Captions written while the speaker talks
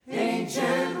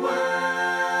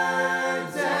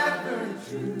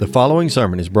The following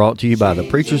sermon is brought to you by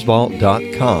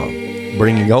thepreachersvault.com,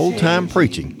 bringing old-time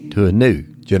preaching to a new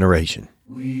generation.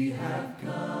 We have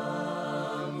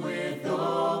come with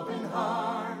open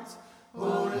hearts.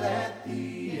 Oh, let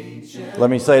the ancient... Let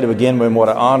me say to begin with what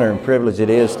an honor and privilege it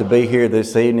is to be here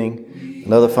this evening.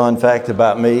 Another fun fact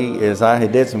about me is I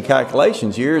did some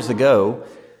calculations years ago,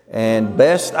 and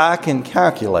best I can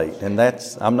calculate, and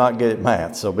I'm not good at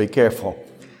math, so be careful.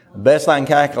 Best I can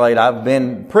calculate, I've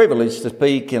been privileged to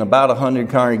speak in about 100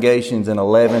 congregations in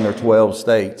 11 or 12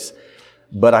 states,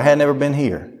 but I had never been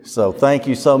here. So thank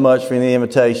you so much for the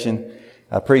invitation.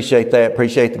 I appreciate that.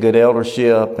 Appreciate the good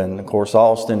eldership and, of course,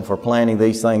 Austin for planning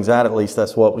these things out. At least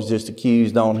that's what was just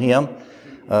accused on him.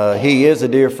 He is a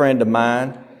dear friend of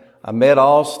mine. I met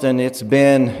Austin, it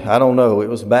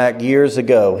was back years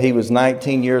ago. He was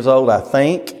 19 years old, I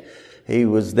think. He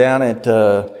was down at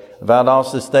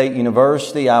Valdosta State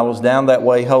University. I was down that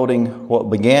way holding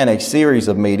what began a series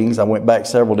of meetings. I went back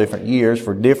several different years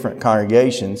for different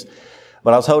congregations.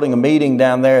 But I was holding a meeting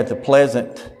down there at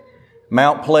the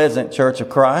Mount Pleasant Church of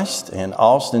Christ, and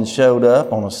Austin showed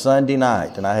up on a Sunday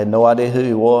night. And I had no idea who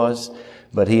he was,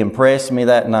 but he impressed me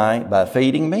that night by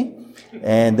feeding me.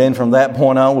 And then from that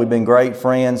point on, we've been great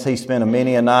friends. He spent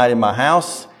many a night in my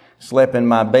house, slept in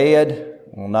my bed.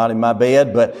 Well, not in my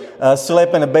bed, but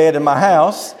slept in a bed in my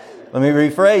house. Let me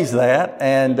rephrase that.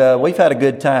 And we've had a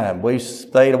good time. We've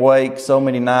stayed awake so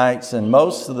many nights, and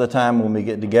most of the time when we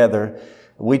get together,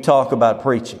 we talk about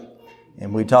preaching.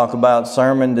 And we talk about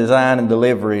sermon design and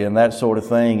delivery and that sort of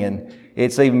thing. And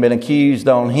it's even been accused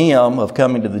on him of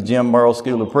coming to the Jim Murrell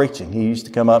School of Preaching. He used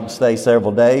to come up and stay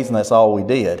several days, and that's all we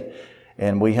did.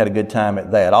 And we had a good time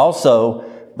at that. Also,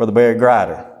 Brother Barry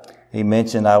Grider. He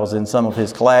mentioned I was in some of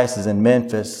his classes in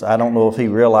Memphis. I don't know if he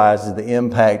realizes the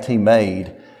impact he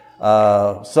made.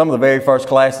 Some of the very first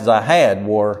classes I had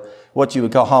were what you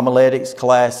would call homiletics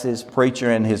classes,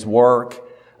 preacher and his work.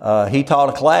 He taught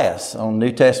a class on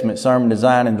New Testament sermon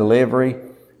design and delivery,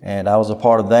 and I was a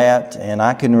part of that. And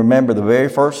I can remember the very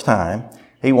first time,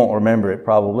 he won't remember it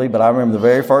probably, but I remember the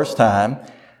very first time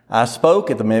I spoke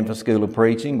at the Memphis School of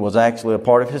Preaching, was actually a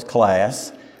part of his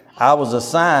class. I was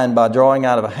assigned by drawing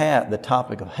out of a hat the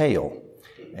topic of hell.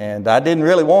 And I didn't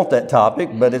really want that topic,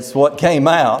 but it's what came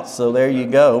out. So there you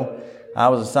go. I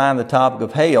was assigned the topic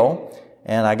of hell,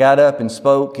 and I got up and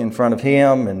spoke in front of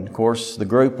him and, of course, the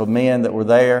group of men that were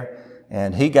there.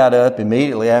 And he got up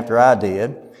immediately after I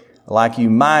did. Like you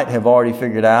might have already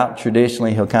figured out,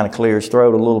 traditionally he'll kind of clear his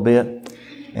throat a little bit.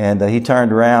 And he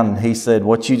turned around and he said,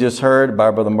 "What you just heard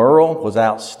by Brother Murrell was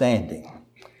outstanding."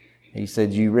 He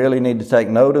said, "You really need to take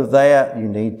note of that. You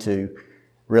need to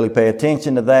really pay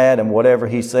attention to that. And whatever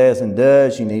he says and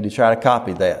does, you need to try to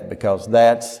copy that, because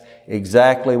that's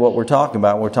exactly what we're talking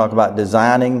about. We're talking about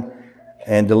designing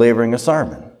and delivering a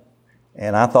sermon."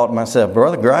 And I thought to myself,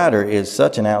 Brother Grider is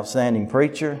such an outstanding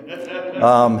preacher.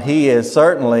 He is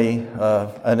certainly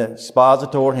an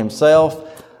expositor himself.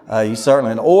 He's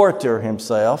certainly an orator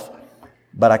himself.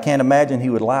 But I can't imagine he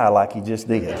would lie like he just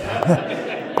did.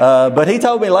 But he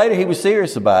told me later he was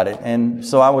serious about it. And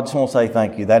so I would just want to say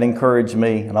thank you. That encouraged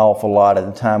me an awful lot at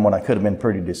a time when I could have been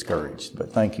pretty discouraged.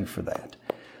 But thank you for that.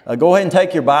 Go ahead and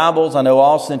take your Bibles. I know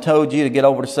Austin told you to get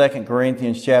over to 2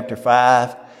 Corinthians chapter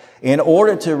 5. In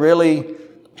order to really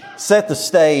set the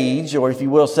stage, or if you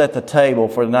will, set the table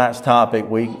for tonight's topic,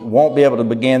 we won't be able to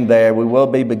begin there. We will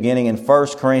be beginning in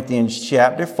 1 Corinthians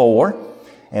chapter 4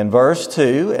 and verse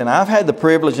 2. And I've had the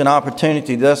privilege and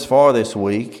opportunity thus far this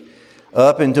week,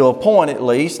 up until a point at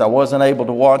least. I wasn't able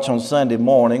to watch on Sunday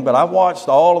morning, but I watched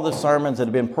all of the sermons that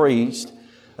have been preached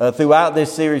throughout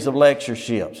this series of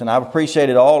lectureships. And I've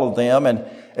appreciated all of them. And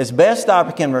as best I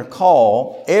can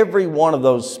recall, every one of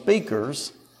those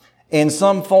speakers in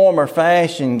some form or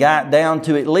fashion got down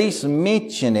to at least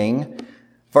mentioning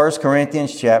 1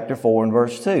 Corinthians chapter 4 and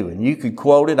verse 2. And you could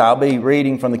quote it. I'll be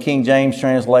reading from the King James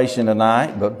translation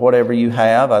tonight, but whatever you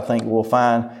have, I think we'll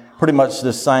find pretty much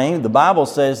the same. The Bible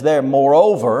says there,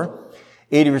 "Moreover,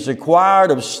 it is required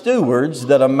of stewards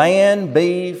that a man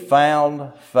be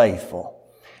found faithful."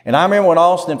 And I remember when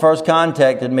Austin first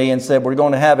contacted me and said, "We're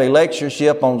going to have a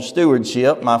lectureship on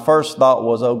stewardship," my first thought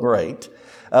was, oh, great.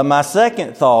 My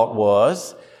second thought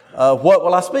was, what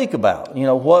will I speak about?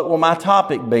 What will my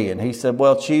topic be? And he said,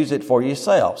 "Well, choose it for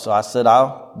yourself." So I said,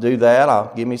 "I'll do that.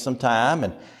 I'll give me some time."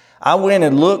 And I went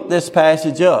and looked this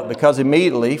passage up, because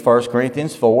immediately 1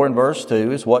 Corinthians 4 and verse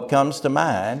 2 is what comes to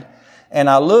mind. And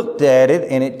I looked at it,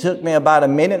 and it took me about a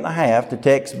minute and a half to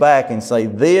text back and say,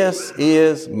 "This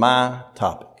is my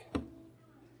topic."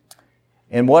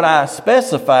 And what I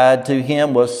specified to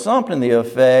him was something to the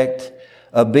effect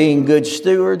of being good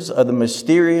stewards of the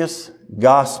mysterious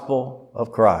gospel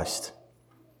of Christ.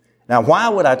 Now, why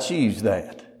would I choose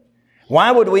that?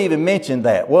 Why would we even mention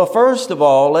that? Well, first of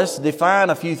all, let's define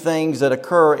a few things that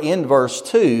occur in verse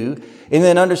 2 and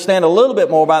then understand a little bit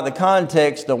more about the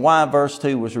context of why verse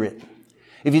 2 was written.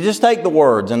 If you just take the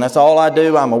words, and that's all I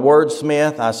do, I'm a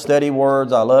wordsmith, I study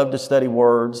words, I love to study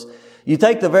words. You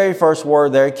take the very first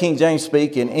word there, King James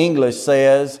speak in English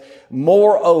says,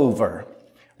 moreover.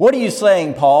 What are you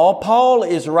saying, Paul? Paul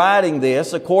is writing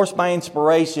this, of course, by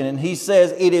inspiration, and he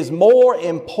says it is more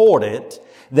important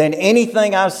than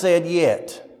anything I've said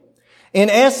yet. In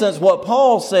essence, what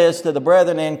Paul says to the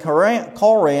brethren in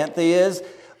Corinth is,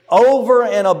 over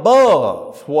and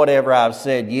above whatever I've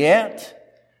said yet,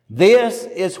 this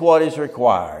is what is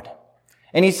required.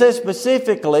 And he says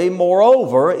specifically,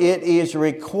 moreover, it is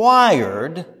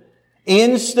required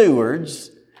in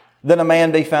stewards that a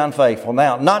man be found faithful.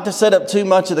 Now, not to set up too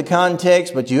much of the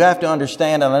context, but you have to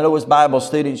understand, and I know as Bible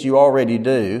students you already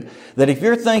do, that if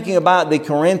you're thinking about the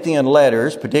Corinthian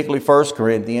letters, particularly 1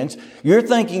 Corinthians, you're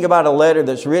thinking about a letter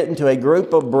that's written to a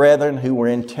group of brethren who were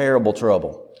in terrible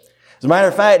trouble. As a matter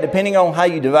of fact, depending on how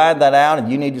you divide that out,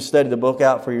 and you need to study the book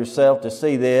out for yourself to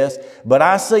see this, but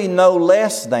I see no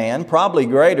less than, probably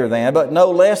greater than, but no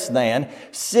less than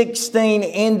 16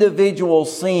 individual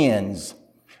sins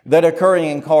that are occurring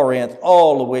in Corinth,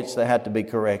 all of which they had to be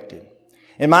corrected.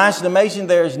 In my estimation,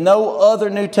 there is no other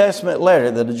New Testament letter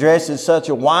that addresses such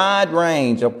a wide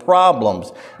range of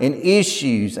problems and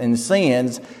issues and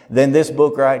sins than this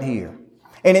book right here.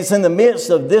 And it's in the midst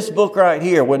of this book right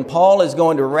here when Paul is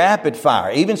going to rapid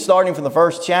fire, even starting from the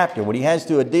first chapter, when he has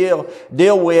to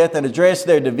deal with and address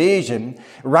their division,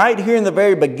 right here in the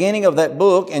very beginning of that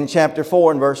book in chapter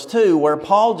 4 and verse 2, where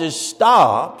Paul just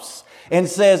stops and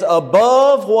says,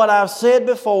 above what I've said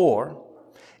before,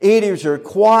 it is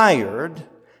required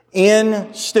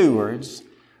in stewards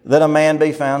that a man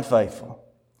be found faithful.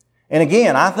 And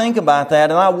again, I think about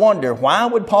that and I wonder, why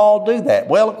would Paul do that?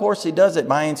 Well, of course, he does it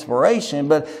by inspiration,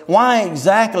 but why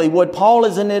exactly would Paul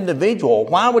as an individual,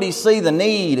 why would he see the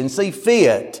need and see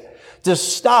fit to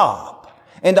stop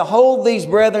and to hold these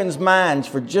brethren's minds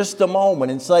for just a moment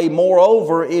and say,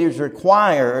 moreover, it is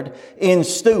required in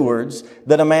stewards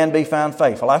that a man be found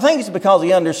faithful? I think it's because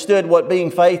he understood what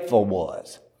being faithful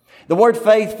was. The word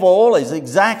faithful is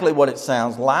exactly what it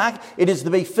sounds like. It is to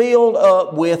be filled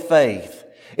up with faith.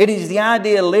 It is the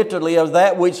idea literally of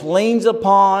that which leans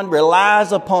upon,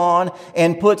 relies upon,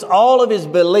 and puts all of his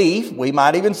belief, we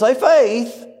might even say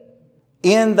faith,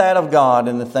 in that of God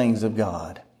and the things of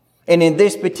God. And in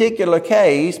this particular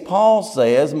case, Paul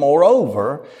says,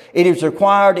 moreover, it is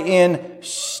required in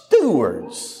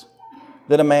stewards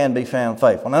that a man be found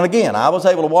faithful. And again, I was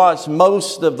able to watch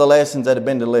most of the lessons that have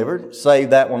been delivered,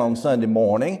 save that one on Sunday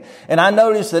morning. And I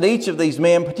noticed that each of these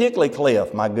men, particularly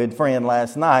Cliff, my good friend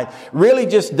last night, really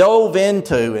just dove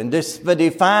into and just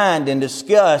defined and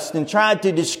discussed and tried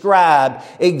to describe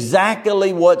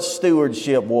exactly what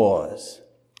stewardship was.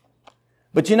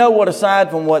 But you know what, aside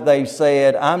from what they've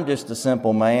said, I'm just a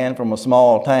simple man from a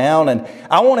small town, and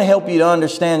I want to help you to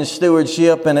understand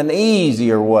stewardship in an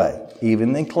easier way,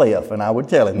 even than Cliff, and I would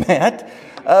tell him that.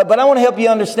 But I want to help you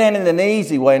understand it in an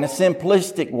easy way, in a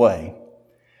simplistic way.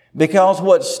 Because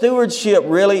what stewardship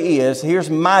really is, here's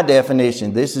my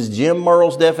definition. This is Jim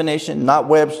Murrell's definition, not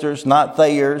Webster's, not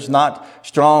Thayer's, not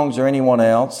Strong's or anyone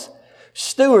else.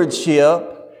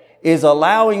 Stewardship is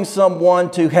allowing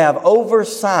someone to have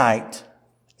oversight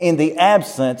in the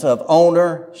absence of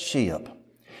ownership.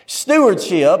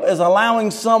 Stewardship is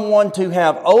allowing someone to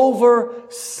have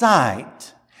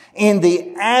oversight in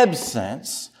the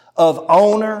absence of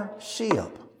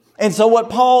ownership. And so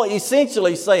what Paul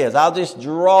essentially says, I'll just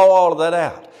draw all of that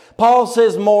out. Paul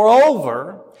says,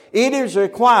 moreover, it is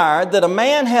required that a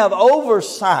man have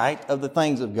oversight of the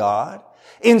things of God,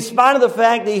 in spite of the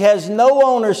fact that he has no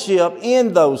ownership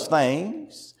in those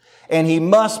things, and he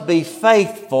must be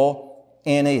faithful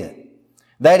in it.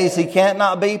 That is, he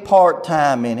cannot be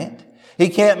part-time in it. He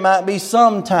cannot be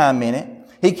sometime in it.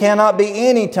 He cannot be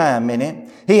any time in it.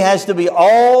 He has to be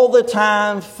all the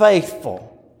time faithful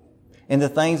in the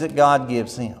things that God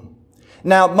gives him.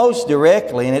 Now, most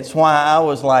directly, and it's why I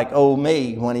was like, oh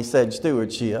me, when he said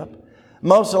stewardship,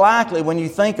 most likely when you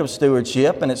think of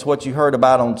stewardship, and it's what you heard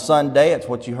about on Sunday, it's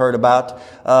what you heard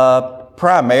about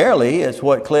primarily, it's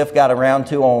what Cliff got around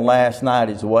to on last night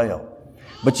as well.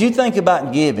 But you think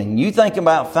about giving, you think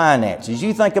about finances,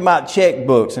 you think about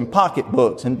checkbooks and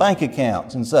pocketbooks and bank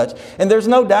accounts and such. And there's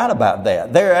no doubt about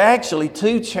that. There are actually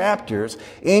 2 chapters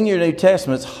in your New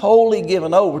Testament wholly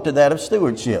given over to that of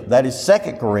stewardship. That is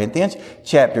 2 Corinthians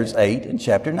chapters 8 and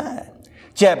chapter 9.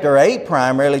 Chapter 8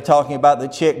 primarily talking about the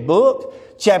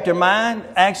checkbook. Chapter mind,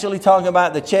 actually talking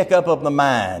about the checkup of the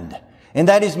mind. And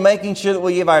that is making sure that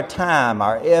we give our time,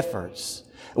 our efforts.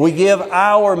 We give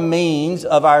our means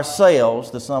of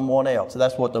ourselves to someone else.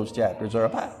 That's what those chapters are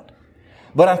about.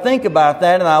 But I think about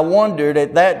that and I wondered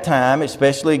at that time,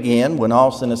 especially again when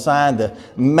Austin assigned the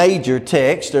major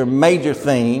text or major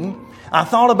theme, I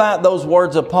thought about those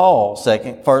words of Paul,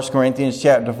 1 Corinthians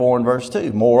chapter 4 and verse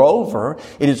 2. Moreover,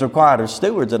 it is required of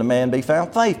stewards that a man be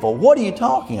found faithful. What are you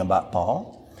talking about,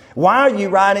 Paul? Why are you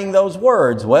writing those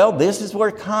words? Well, this is where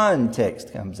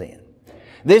context comes in.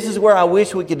 This is where I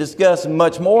wish we could discuss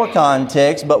much more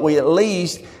context, but we at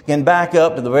least can back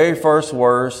up to the very first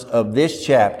verse of this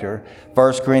chapter,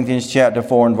 1 Corinthians chapter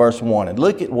 4 and verse 1. And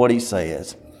look at what he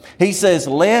says. He says,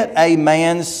 let a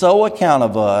man so account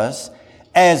of us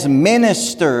as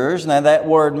ministers. Now that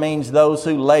word means those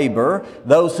who labor,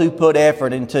 those who put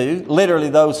effort into, literally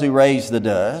those who raise the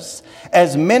dust.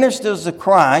 As ministers of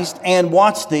Christ, and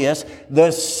watch this,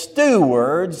 the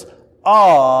stewards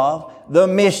of the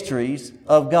mysteries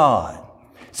of God.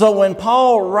 So when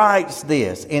Paul writes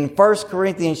this in 1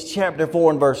 Corinthians chapter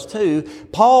 4 and verse 2,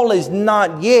 Paul is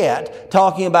not yet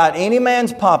talking about any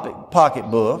man's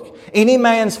pocketbook, any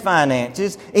man's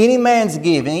finances, any man's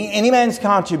giving, any man's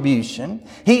contribution.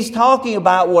 He's talking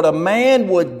about what a man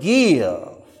would give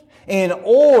in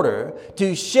order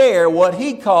to share what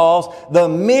he calls the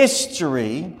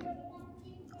mystery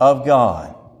of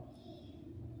God.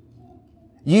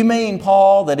 You mean,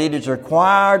 Paul, that it is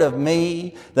required of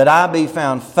me that I be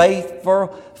found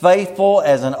faithful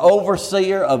as an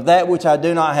overseer of that which I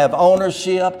do not have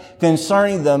ownership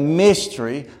concerning the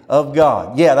mystery of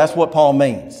God? Yeah, that's what Paul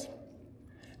means.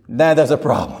 Now there's a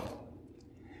problem.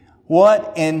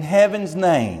 What in heaven's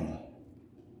name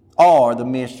are the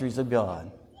mysteries of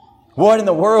God? What in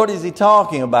the world is he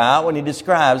talking about when he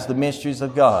describes the mysteries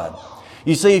of God?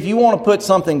 You see, if you want to put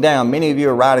something down, many of you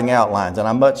are writing outlines, and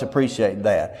I much appreciate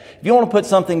that. If you want to put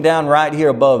something down right here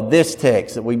above this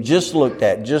text that we've just looked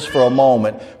at just for a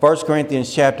moment, 1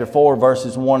 Corinthians chapter 4,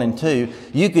 verses 1 and 2,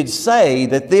 you could say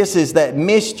that this is that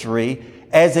mystery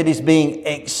as it is being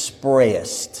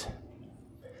expressed.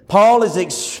 Paul is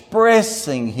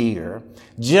expressing here,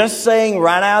 just saying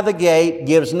right out of the gate,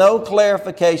 gives no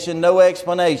clarification, no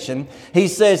explanation. He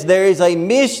says there is a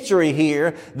mystery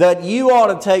here that you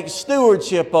ought to take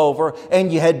stewardship over,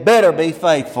 and you had better be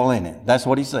faithful in it. That's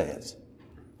what he says.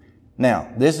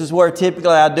 Now, this is where typically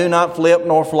I do not flip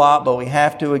nor flop, but we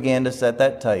have to again to set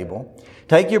that table.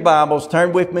 Take your Bibles,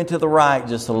 turn with me to the right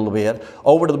just a little bit,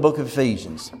 over to the book of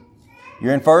Ephesians.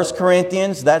 You're in 1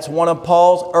 Corinthians. That's one of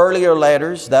Paul's earlier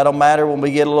letters. That'll matter when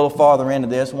we get a little farther into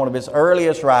this. One of his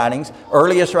earliest writings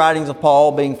of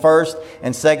Paul being 1st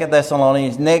and 2nd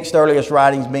Thessalonians. Next earliest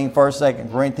writings being 1st,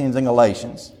 2nd Corinthians and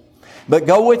Galatians. But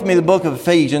go with me to the book of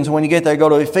Ephesians. When you get there, go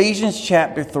to Ephesians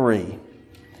chapter 3.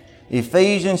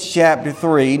 Ephesians chapter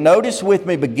 3. Notice with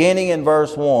me beginning in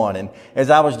verse 1. And as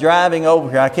I was driving over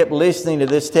here, I kept listening to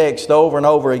this text over and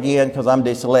over again because I'm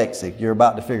dyslexic. You're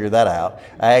about to figure that out.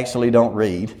 I actually don't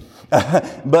read.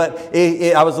 But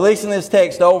I was listening to this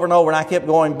text over and over, and I kept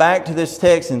going back to this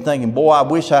text and thinking, boy, I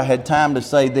wish I had time to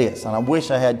say this, and I wish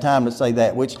I had time to say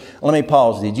that. Which, let me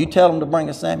pause. Did you tell them to bring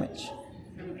a sandwich?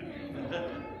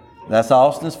 That's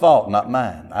Austin's fault, not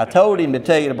mine. I told him to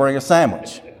tell you to bring a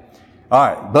sandwich. All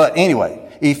right, but anyway,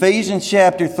 Ephesians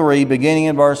chapter 3, beginning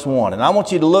in verse 1. And I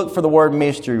want you to look for the word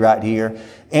mystery right here.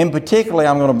 And particularly,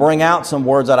 I'm going to bring out some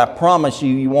words that I promise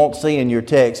you won't see in your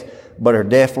text, but are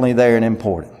definitely there and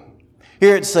important.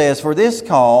 Here it says, for this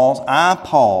cause I,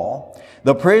 Paul,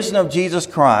 the prisoner of Jesus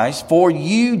Christ, for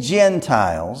you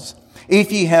Gentiles, if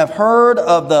ye have heard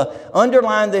of the,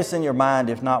 underline this in your mind,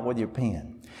 if not with your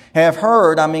pen, have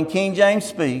heard, I'm in King James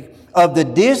speak, of the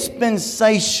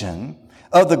dispensation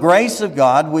of the grace of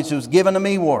God, which was given to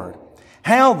me word.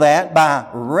 How that by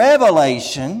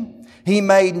revelation he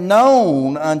made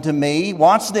known unto me,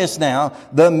 watch this now,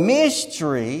 the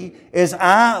mystery as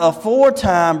I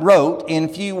aforetime wrote in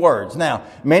few words. Now,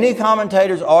 many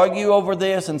commentators argue over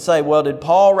this and say, well, did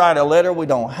Paul write a letter we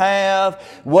don't have?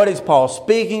 What is Paul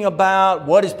speaking about?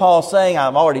 What is Paul saying?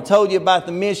 I've already told you about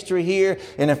the mystery here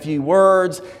in a few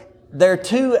words. There are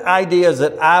two ideas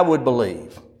that I would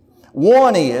believe.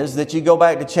 One is that you go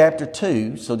back to chapter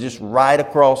 2, so just right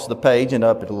across the page and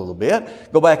up it a little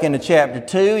bit. Go back into chapter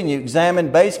 2 and you examine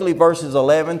basically verses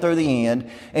 11 through the end,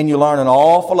 and you learn an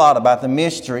awful lot about the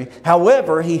mystery.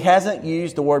 However, he hasn't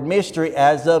used the word mystery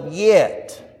as of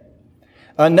yet.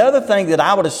 Another thing that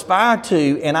I would aspire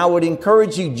to, and I would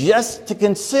encourage you just to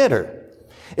consider,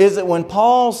 is that when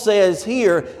Paul says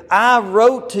here, I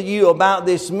wrote to you about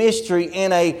this mystery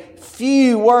in a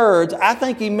few words, I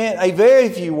think he meant a very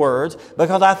few words,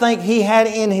 because I think he had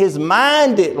in his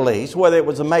mind at least, whether it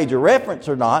was a major reference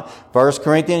or not, 1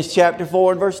 Corinthians chapter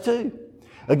 4 and verse 2.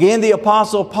 Again, the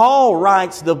Apostle Paul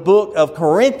writes the book of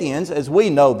Corinthians, as we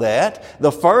know that,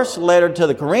 the first letter to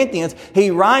the Corinthians. He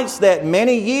writes that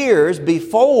many years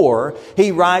before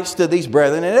he writes to these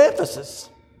brethren at Ephesus.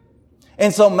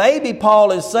 And so maybe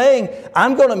Paul is saying,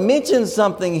 I'm going to mention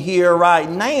something here right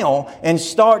now and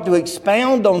start to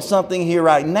expound on something here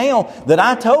right now that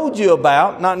I told you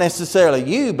about, not necessarily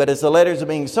you, but as the letters are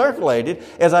being circulated,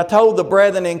 as I told the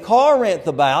brethren in Corinth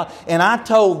about, and I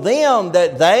told them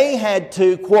that they had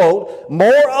to, quote,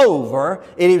 moreover,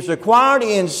 it is required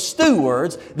in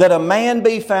stewards that a man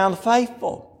be found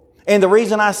faithful. And the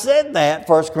reason I said that,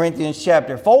 1 Corinthians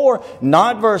chapter 4,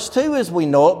 not verse 2 as we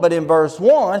know it, but in verse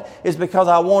 1, is because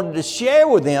I wanted to share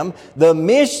with them the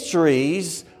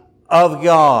mysteries of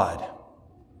God.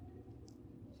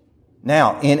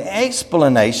 Now, in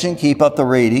explanation, keep up the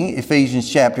reading,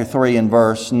 Ephesians chapter 3 and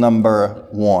verse number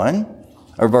 1.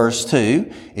 Or verse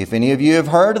 2, if any of you have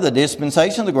heard of the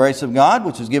dispensation of the grace of God,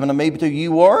 which was given to me to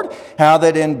you word, how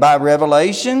that by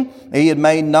revelation he had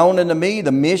made known unto me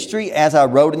the mystery, as I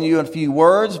wrote unto you in a few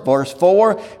words. Verse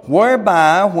 4,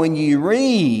 whereby when you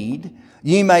read,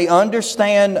 ye may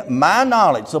understand my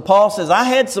knowledge. So Paul says, I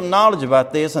had some knowledge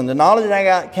about this, and the knowledge that I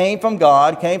got came from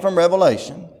God, came from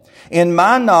revelation. In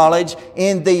my knowledge,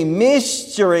 in the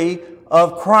mystery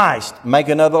of Christ. Make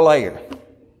another layer.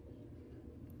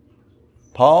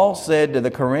 Paul said to the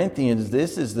Corinthians,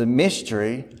 this is the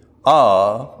mystery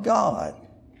of God.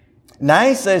 Now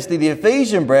he says to the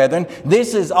Ephesian brethren,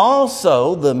 this is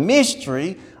also the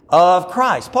mystery of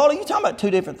Christ. Paul, are you talking about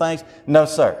two different things? No,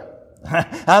 sir.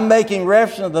 I'm making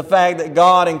reference to the fact that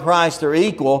God and Christ are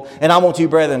equal, and I want you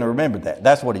brethren to remember that.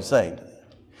 That's what he's saying.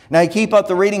 Now you keep up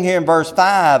the reading here in verse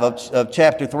 5 of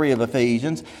chapter 3 of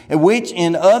Ephesians, which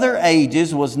in other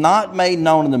ages was not made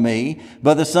known unto me,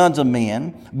 but the sons of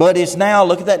men, but is now,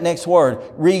 look at that next word,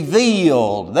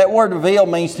 revealed. That word revealed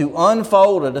means to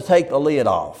unfold or to take the lid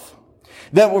off.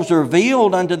 That was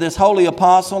revealed unto this holy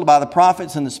apostle by the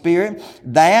prophets and the Spirit,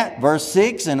 that, verse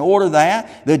 6, in order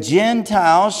that the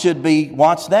Gentiles should be,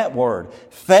 watch that word,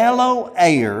 fellow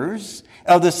heirs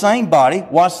of the same body,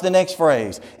 watch the next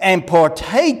phrase, and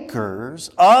partakers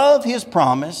of his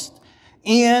promise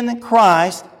in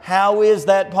Christ. How is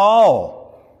that,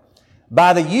 Paul?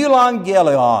 By the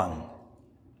euangelion,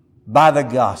 by the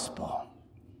gospel.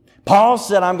 Paul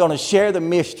said, I'm going to share the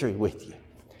mystery with you.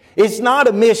 It's not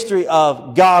a mystery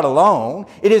of God alone.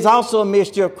 It is also a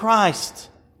mystery of Christ.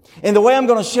 And the way I'm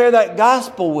going to share that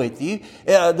gospel with you,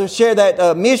 to share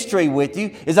that mystery with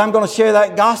you, is I'm going to share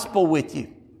that gospel with you.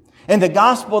 And the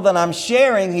gospel that I'm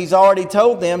sharing, he's already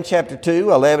told them, chapter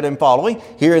 2, 11 and following,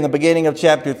 here in the beginning of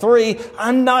chapter 3,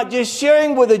 I'm not just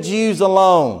sharing with the Jews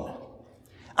alone.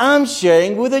 I'm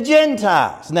sharing with the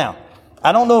Gentiles. Now,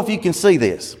 I don't know if you can see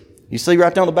this. You see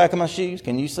right there on the back of my shoes?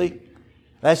 Can you see?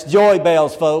 That's joy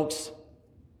bells, folks.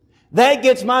 That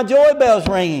gets my joy bells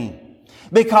ringing.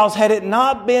 Because had it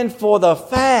not been for the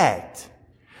fact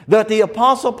that the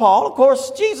Apostle Paul, of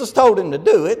course, Jesus told him to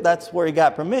do it. That's where he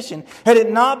got permission. Had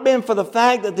it not been for the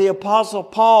fact that the Apostle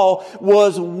Paul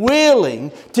was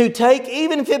willing to take,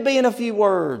 even if it be in a few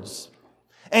words,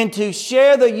 and to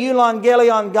share the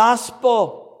euangelion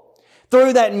gospel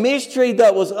through that mystery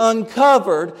that was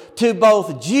uncovered to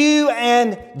both Jew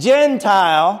and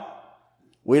Gentile,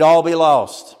 we'd all be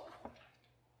lost.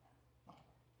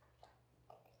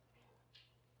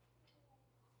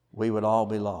 We would all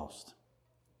be lost.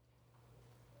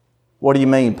 What do you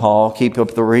mean, Paul? Keep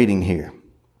up the reading here.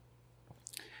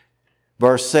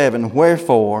 Verse 7,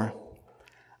 wherefore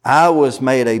I was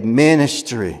made a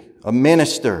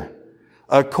minister,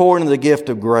 according to the gift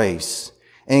of grace,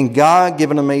 and God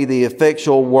given to me the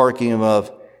effectual working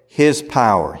of His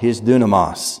power, His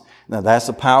dunamis. Now that's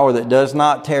a power that does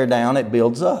not tear down, it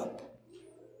builds up.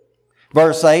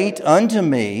 Verse 8, unto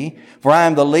me, for I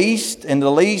am the least and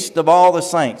the least of all the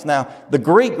saints. Now, the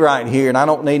Greek right here, and I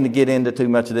don't need to get into too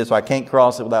much of this, so I can't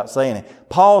cross it without saying it.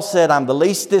 Paul said, I'm the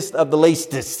leastest of the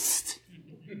leastest.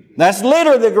 That's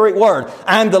literally the Greek word.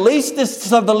 I'm the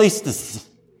leastest of the leastest.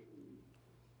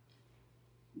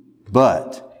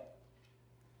 But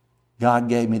God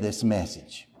gave me this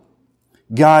message.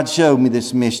 God showed me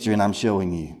this mystery, and I'm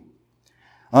showing you.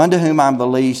 Unto whom I'm the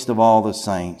least of all the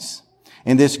saints.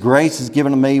 And this grace is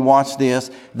given to me, watch this,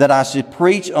 that I should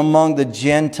preach among the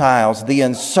Gentiles the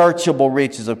unsearchable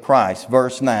riches of Christ.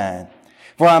 Verse 9.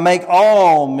 For I make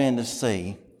all men to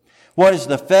see what is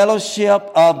the fellowship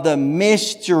of the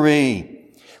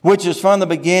mystery which is from the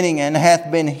beginning and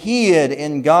hath been hid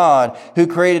in God, who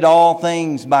created all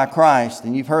things by Christ.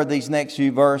 And you've heard these next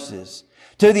few verses.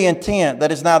 To the intent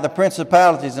that is now the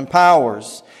principalities and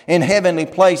powers in heavenly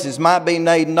places might be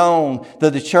made known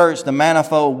to the church the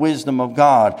manifold wisdom of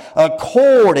God,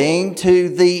 according to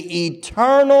the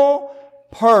eternal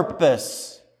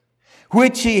purpose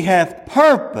which He hath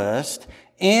purposed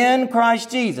in Christ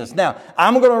Jesus. Now,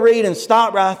 I'm going to read and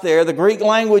stop right there. The Greek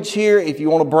language here, if you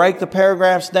want to break the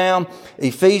paragraphs down,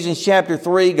 Ephesians chapter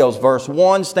 3 goes verse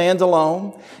 1 stands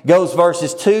alone. Goes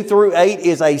verses 2 through 8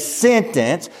 is a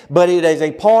sentence, but it is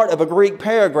a part of a Greek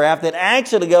paragraph that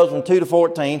actually goes from 2 to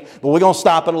 14. But we're going to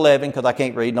stop at 11 because I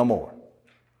can't read no more.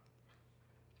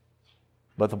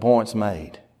 But the point's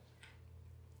made.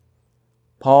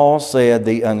 Paul said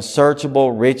the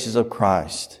unsearchable riches of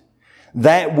Christ,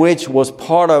 that which was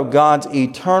part of God's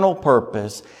eternal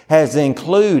purpose, has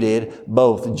included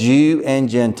both Jew and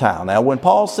Gentile. Now, when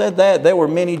Paul said that, there were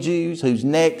many Jews whose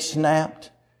necks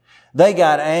snapped. They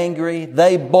got angry.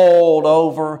 They boiled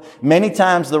over. Many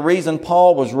times the reason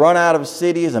Paul was run out of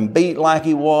cities and beat like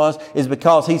he was is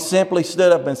because he simply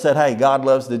stood up and said, hey, God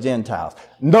loves the Gentiles.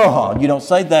 No, you don't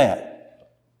say that.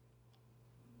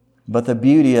 But the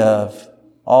beauty of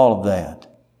all of that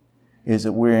is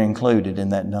that we're included in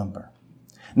that number.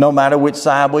 No matter which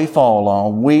side we fall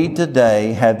on, we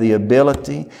today have the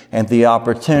ability and the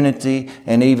opportunity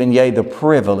and even, yea, the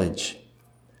privilege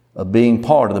of being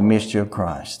part of the mystery of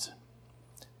Christ.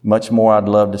 Much more I'd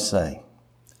love to say.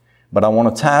 But I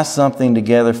want to tie something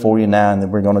together for you now, and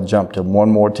then we're going to jump to one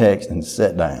more text and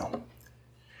sit down.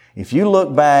 If you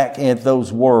look back at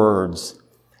those words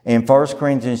in 1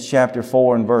 Corinthians chapter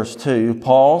 4 and verse 2,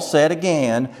 Paul said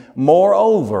again,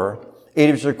 moreover, it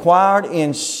is required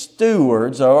in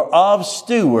stewards or of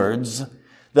stewards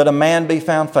that a man be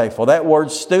found faithful. That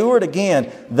word steward,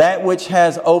 again, that which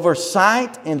has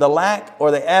oversight in the lack or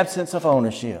the absence of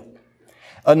ownership.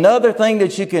 Another thing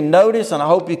that you can notice, and I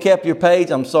hope you kept your page.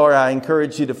 I'm sorry I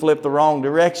encouraged you to flip the wrong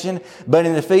direction. But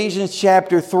in Ephesians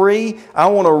chapter 3, I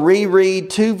want to reread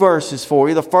 2 verses for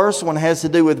you. The first one has to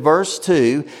do with verse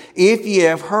 2. If ye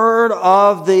have heard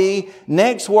of the,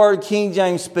 next word King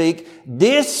James speak,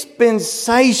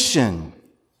 dispensation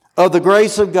of the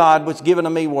grace of God which given to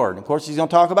me word. Of course, he's going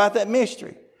to talk about that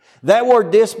mystery. That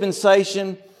word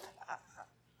dispensation,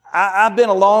 I've been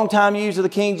a long time user of the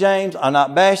King James. I'm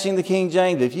not bashing the King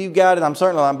James. If you've got it, I'm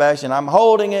certainly not bashing. I'm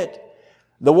holding it.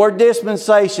 The word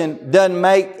dispensation doesn't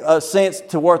make sense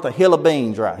to worth a hill of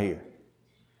beans right here.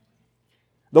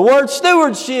 The word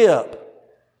stewardship,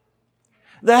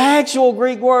 the actual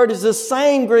Greek word is the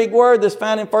same Greek word that's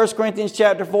found in 1 Corinthians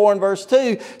chapter 4 and verse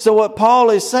 2. So what Paul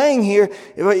is saying here,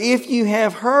 if you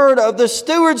have heard of the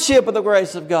stewardship of the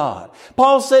grace of God,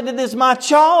 Paul said it is my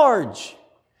charge.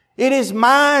 It is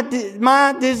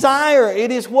my desire.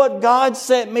 It is what God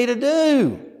sent me to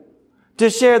do, to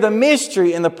share the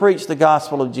mystery and to preach the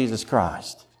gospel of Jesus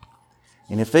Christ.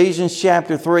 In Ephesians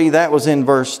chapter 3, that was in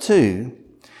verse 2.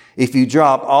 If you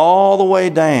drop all the way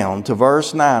down to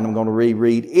verse 9, I'm going to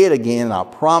reread it again, and I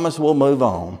promise we'll move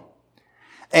on.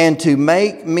 And to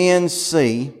make men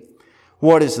see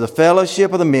what is the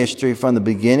fellowship of the mystery from the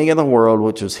beginning of the world,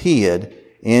 which was hid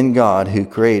in God who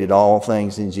created all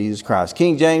things in Jesus Christ.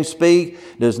 King James speak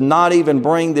does not even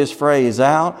bring this phrase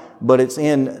out, but it's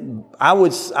in,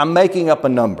 I'm making up a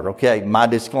number, okay, my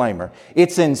disclaimer.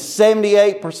 It's in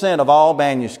 78% of all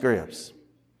manuscripts.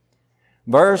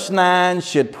 Verse 9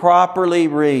 should properly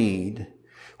read,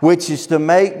 which is to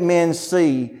make men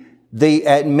see the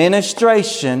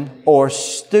administration or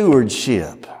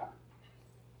stewardship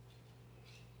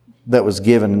that was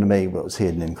given to me, but was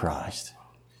hidden in Christ.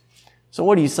 So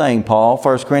what are you saying, Paul?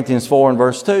 1 Corinthians 4 and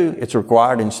verse 2, it's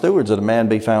required in stewards that a man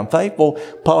be found faithful,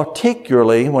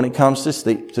 particularly when it comes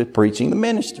to preaching the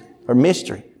ministry or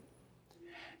mystery.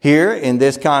 Here in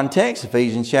this context,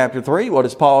 Ephesians chapter 3, what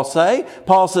does Paul say?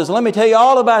 Paul says, let me tell you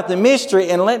all about the mystery,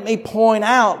 and let me point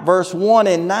out verse 1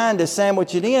 and 9 to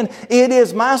sandwich it in. It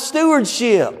is my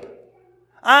stewardship.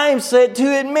 I am set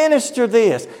to administer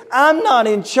this. I'm not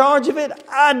in charge of it.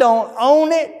 I don't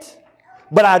own it,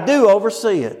 but I do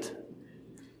oversee it.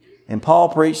 And Paul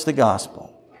preached the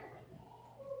gospel.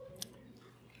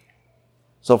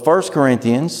 So 1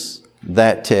 Corinthians,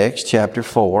 that text, chapter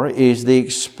 4, is the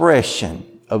expression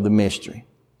of the mystery.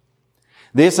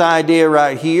 This idea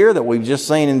right here that we've just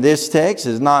seen in this text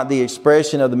is not the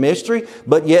expression of the mystery,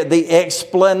 but yet the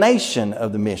explanation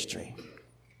of the mystery.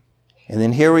 And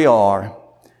then here we are.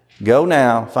 Go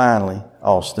now, finally,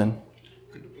 Austin,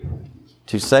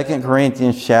 to 2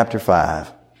 Corinthians chapter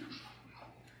 5.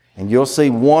 And you'll see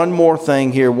one more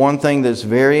thing here, one thing that's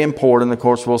very important. Of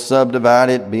course, we'll subdivide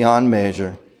it beyond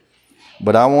measure.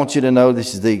 But I want you to know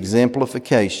this is the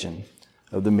exemplification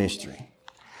of the mystery.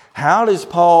 How does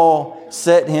Paul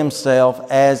set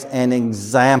himself as an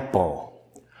example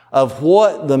of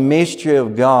what the mystery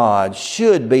of God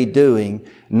should be doing,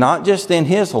 not just in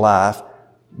his life,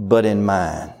 but in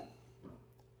mine?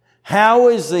 How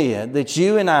is it that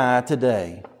you and I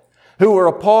today, who are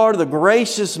a part of the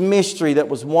gracious mystery that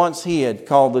was once hid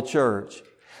called the church,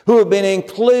 who have been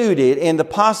included in the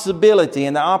possibility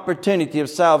and the opportunity of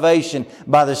salvation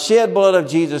by the shed blood of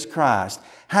Jesus Christ,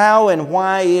 how and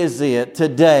why is it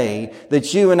today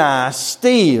that you and I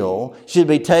still should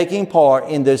be taking part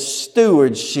in the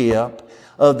stewardship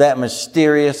of that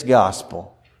mysterious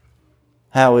gospel?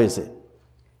 How is it?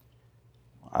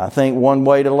 I think one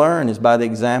way to learn is by the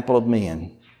example of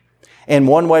men. And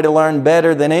one way to learn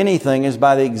better than anything is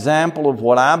by the example of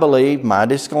what I believe, my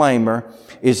disclaimer,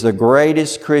 is the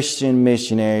greatest Christian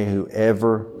missionary who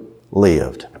ever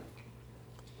lived,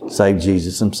 save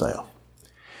Jesus himself.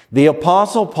 The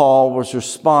Apostle Paul was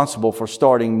responsible for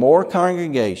starting more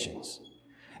congregations.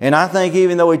 And I think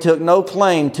even though he took no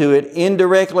claim to it,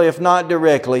 indirectly if not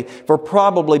directly, for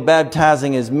probably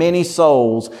baptizing as many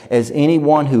souls as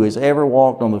anyone who has ever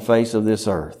walked on the face of this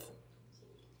earth.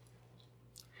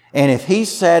 And if he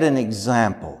set an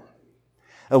example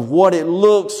of what it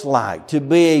looks like to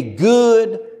be a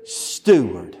good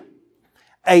steward,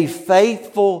 a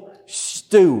faithful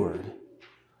steward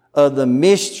of the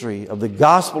mystery of the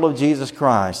gospel of Jesus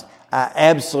Christ, I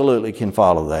absolutely can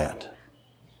follow that.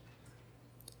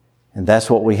 And that's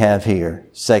what we have here.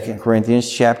 2 Corinthians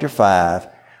chapter 5.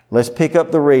 Let's pick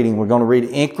up the reading. We're going to read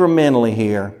incrementally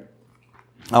here.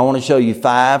 I want to show you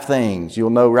 5 things.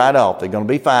 You'll know right off. They're going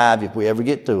to be 5 if we ever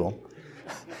get to them.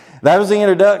 That was the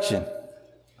introduction.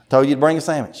 I told you to bring a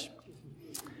sandwich.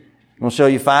 I'm going to show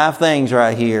you 5 things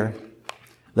right here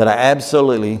that I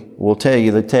absolutely will tell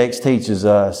you the text teaches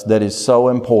us that is so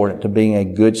important to being a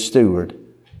good steward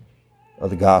of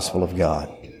the gospel of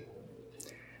God.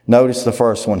 Notice the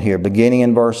first one here, beginning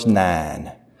in verse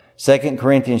 9. 2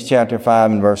 Corinthians chapter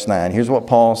 5 and verse 9. Here's what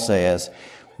Paul says.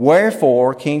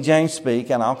 Wherefore, King James speak,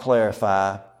 and I'll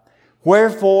clarify,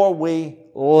 wherefore we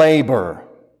labor,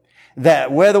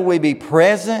 that whether we be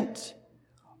present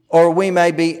or we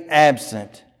may be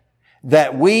absent,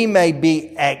 that we may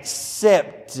be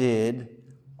accepted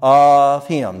of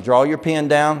Him. Draw your pen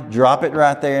down, drop it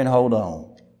right there and hold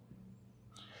on.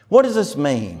 What does this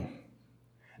mean?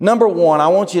 Number one, I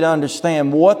want you to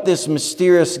understand what this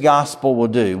mysterious gospel will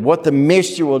do, what the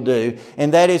mystery will do,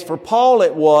 and that is for Paul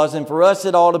it was, and for us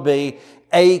it ought to be,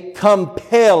 a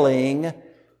compelling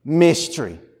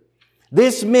mystery.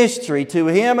 This mystery to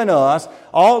him and us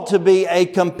ought to be a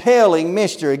compelling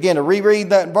mystery. Again, to reread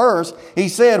that verse, he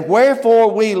said,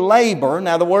 wherefore we labor.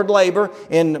 Now the word labor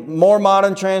in more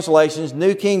modern translations,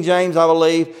 New King James I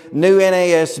believe, New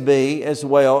NASB as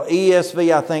well,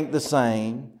 ESV I think the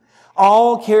same.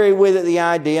 All carry with it the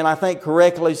idea, and I think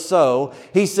correctly so.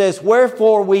 He says,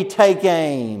 wherefore we take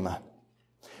aim.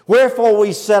 Wherefore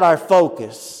we set our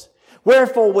focus.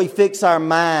 Wherefore we fix our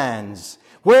minds.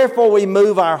 Wherefore we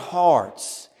move our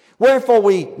hearts. Wherefore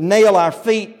we nail our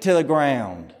feet to the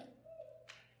ground.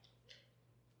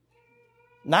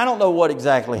 Now I don't know what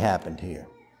exactly happened here.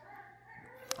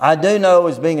 I do know,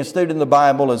 as being a student of the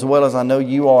Bible, as well as I know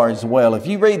you are as well, if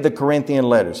you read the Corinthian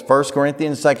letters, 1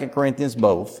 Corinthians, 2 Corinthians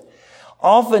both,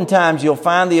 oftentimes you'll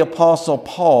find the Apostle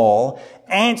Paul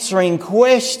answering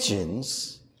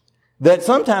questions that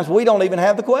sometimes we don't even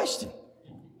have the question.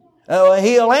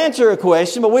 He'll answer a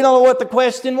question, but we don't know what the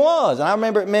question was. And I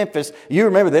remember at Memphis, you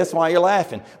remember this, why you're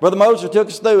laughing. Brother Moser took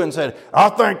us through and said, I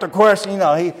think the question,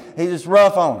 he's just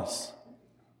rough on us.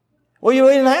 Well, you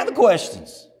didn't have the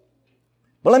questions.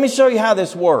 But let me show you how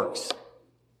this works.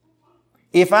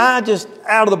 If I just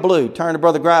out of the blue turn to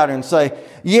Brother Grider and say,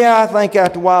 I think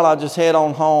after a while I'll just head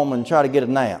on home and try to get a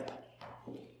nap.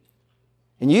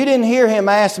 And you didn't hear him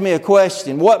ask me a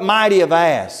question, what might he have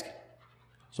asked?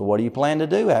 So what do you plan to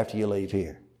do after you leave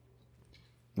here?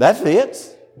 That fits.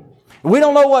 We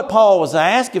don't know what Paul was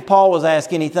asked, if Paul was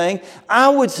asked anything. I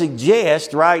would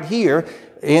suggest right here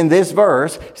in this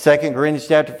verse, 2 Corinthians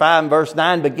chapter 5 and verse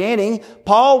 9 beginning,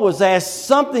 Paul was asked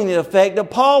something to the effect of,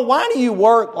 Paul, why do you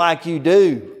work like you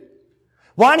do?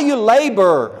 Why do you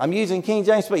labor? I'm using King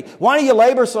James speak. Why do you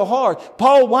labor so hard?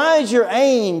 Paul, why is your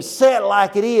aim set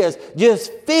like it is?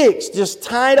 Just fixed, just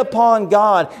tight upon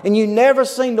God, and you never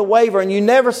seem to waver and you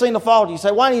never seem to falter. You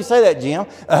say, why do you say that, Jim?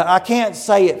 I can't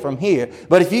say it from here.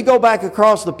 But if you go back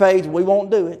across the page, we won't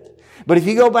do it. But if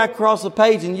you go back across the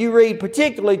page and you read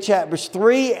particularly chapters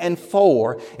 3 and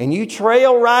 4, and you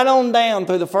trail right on down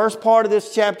through the first part of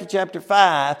this chapter, chapter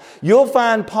 5, you'll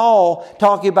find Paul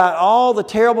talking about all the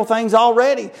terrible things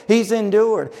already he's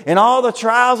endured, and all the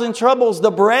trials and troubles the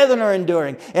brethren are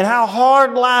enduring, and how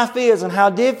hard life is and how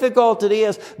difficult it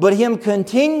is, but him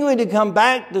continuing to come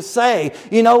back to say,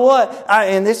 you know what,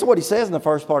 and this is what he says in the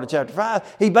first part of chapter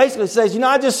 5, he basically says,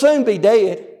 I'd just soon be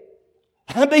dead.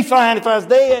 I'd be fine if I was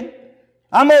dead.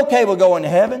 I'm okay with going to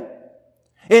heaven.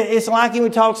 It's like he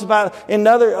talks about in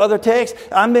other texts,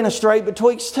 I'm in a strait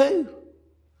betwixt two.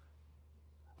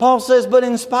 Paul says, but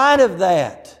in spite of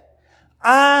that,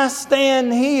 I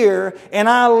stand here and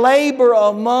I labor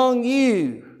among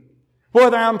you.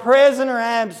 Whether I'm present or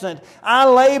absent, I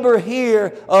labor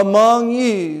here among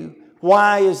you.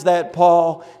 Why is that,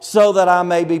 Paul? So that I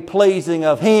may be pleasing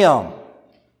of Him.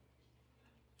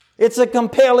 It's a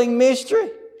compelling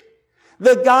mystery.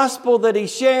 The gospel that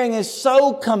he's sharing is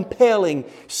so compelling,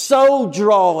 so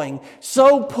drawing,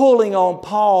 so pulling on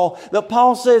Paul that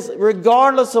Paul says,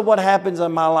 regardless of what happens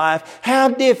in my life, how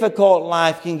difficult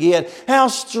life can get, how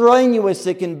strenuous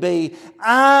it can be,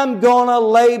 I'm going to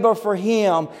labor for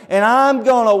Him, and I'm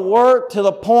going to work to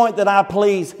the point that I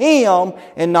please Him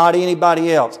and not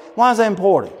anybody else. Why is that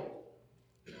important?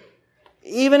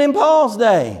 Even in Paul's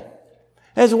day,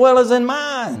 as well as in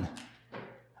mine.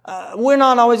 We're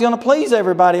not always going to please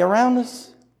everybody around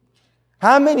us.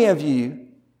 How many of you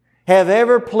have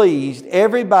ever pleased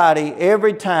everybody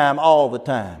every time, all the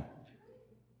time?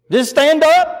 Just stand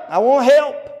up. I want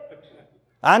help.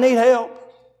 I need help.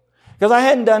 Because I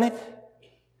hadn't done it.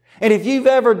 And if you've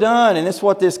ever done, and this is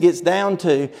what this gets down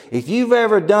to, if you've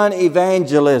ever done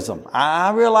evangelism,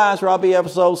 I realize Robbie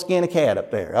episode skin a cat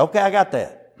up there. Okay, I got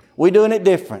that. We're doing it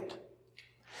different.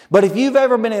 But if you've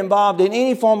ever been involved in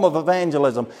any form of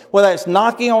evangelism, whether it's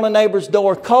knocking on a neighbor's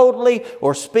door coldly,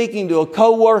 or speaking to a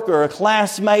coworker or a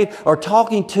classmate, or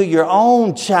talking to your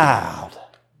own child,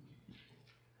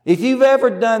 if you've ever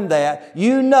done that,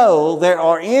 you know there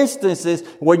are instances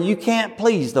where you can't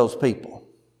please those people.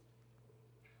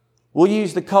 We'll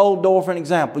use the cold door for an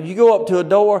example. You go up to a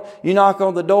door, you knock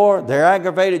on the door, they're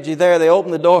aggravated you there, they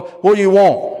open the door, what do you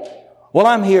want? Well,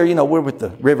 I'm here, we're with the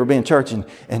Riverbend Church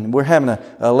and we're having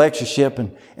a lectureship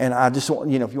and I just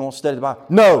want, if you want to study the Bible.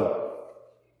 No.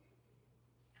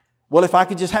 Well, if I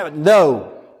could just have it.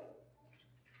 No.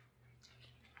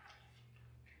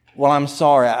 Well, I'm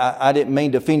sorry. I didn't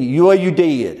mean to offend you. Well, you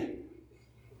did.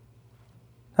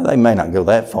 Now, they may not go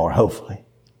that far, hopefully.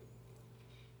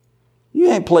 You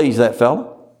ain't pleased that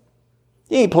fella.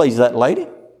 You ain't pleased that lady.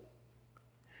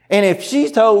 And if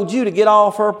she's told you to get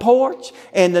off her porch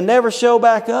and to never show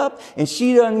back up, and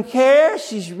she doesn't care,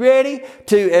 she's ready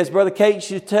to, as Brother Kate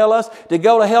should tell us, to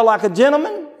go to hell like a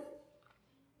gentleman.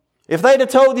 If they'd have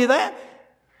told you that,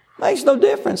 makes no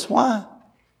difference. Why?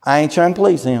 I ain't trying to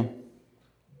please them.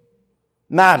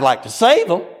 Now, I'd like to save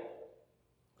them.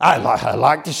 I'd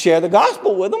like to share the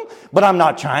gospel with them, but I'm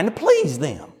not trying to please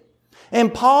them.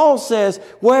 And Paul says,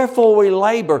 wherefore we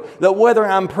labor, that whether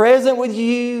I'm present with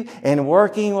you and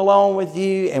working along with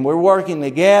you, and we're working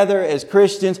together as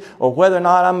Christians, or whether or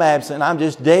not I'm absent, I'm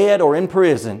just dead or in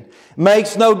prison,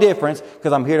 makes no difference,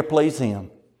 because I'm here to please Him.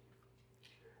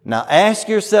 Now ask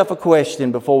yourself a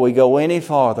question before we go any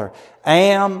farther.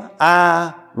 Am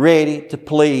I ready to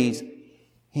please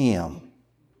Him?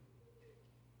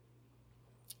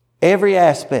 Every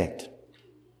aspect,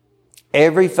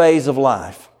 every phase of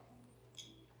life,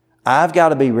 I've got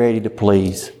to be ready to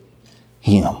please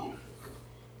Him.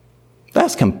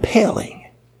 That's compelling.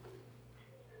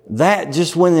 That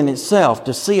just within itself,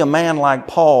 to see a man like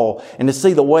Paul and to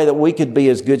see the way that we could be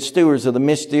as good stewards of the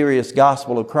mysterious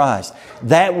gospel of Christ,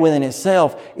 that within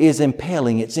itself is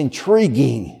impelling. It's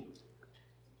intriguing.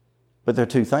 But there are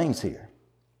two things here.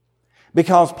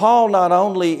 Because Paul not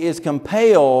only is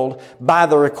compelled by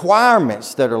the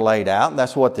requirements that are laid out, and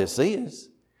that's what this is.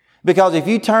 Because if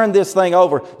you turn this thing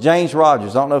over, James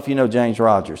Rogers, I don't know if you know James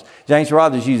Rogers. James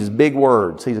Rogers uses big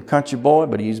words. He's a country boy,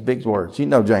 but he uses big words. You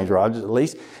know James Rogers at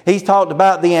least. He's talked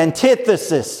about the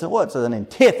antithesis. What's an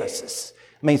antithesis?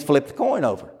 It means flip the coin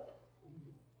over.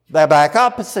 The back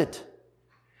opposite.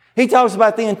 He talks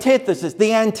about the antithesis.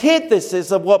 The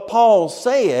antithesis of what Paul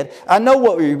said. I know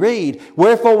what we read.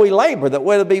 Wherefore we labor, that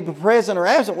whether be present or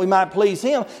absent, we might please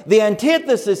Him. The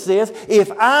antithesis is, if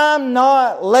I'm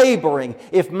not laboring,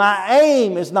 if my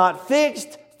aim is not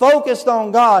fixed, focused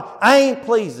on God, I ain't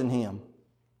pleasing Him.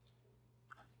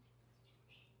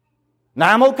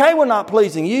 Now I'm okay with not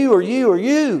pleasing you or you or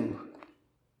you.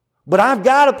 But I've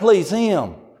got to please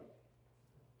Him.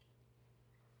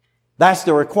 That's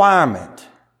the requirement.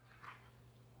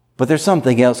 But there's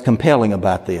something else compelling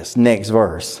about this next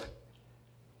verse.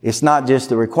 It's not just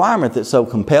the requirement that's so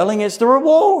compelling, it's the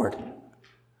reward.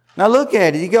 Now look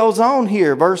at it. He goes on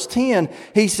here, verse 10.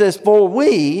 He says, for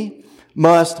we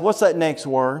must, what's that next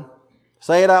word?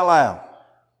 Say it out loud.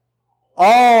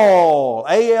 All.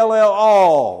 A-L-L,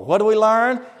 all. What do we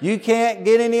learn? You can't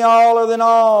get any aller than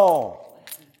all.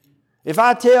 If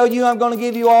I tell you I'm going to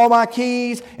give you all my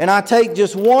keys and I take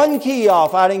just one key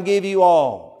off, I didn't give you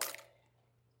all.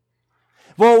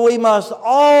 For we must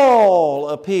all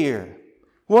appear.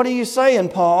 What are you saying,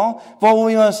 Paul? For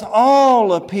we must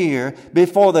all appear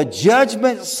before the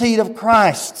judgment seat of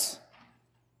Christ,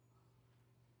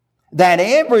 that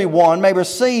everyone may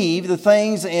receive the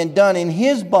things done in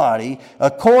his body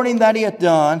according that he hath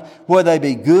done, whether they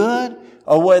be good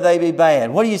or whether they be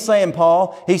bad. What are you saying,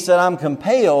 Paul? He said, I'm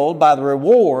compelled by the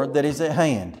reward that is at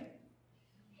hand.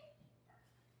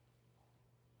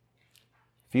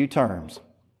 Few terms.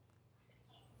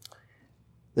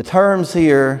 The terms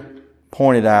here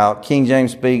pointed out, King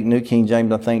James speak, New King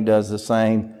James I think does the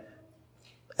same.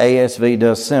 ASV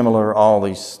does similar. All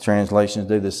these translations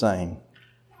do the same.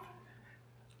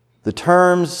 The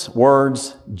terms,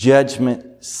 words,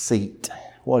 judgment seat.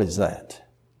 What is that?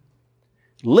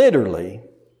 Literally,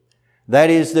 that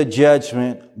is the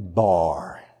judgment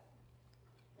bar.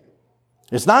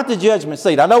 It's not the judgment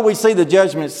seat. I know we see the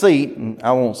judgment seat, and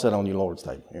I won't sit on your Lord's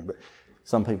table here, but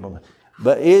some people.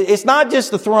 But it's not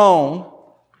just the throne.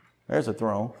 There's a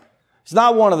throne. It's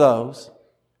not one of those.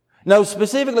 No,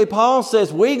 specifically Paul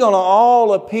says we're going to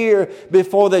all appear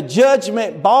before the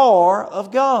judgment bar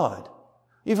of God.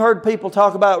 You've heard people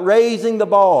talk about raising the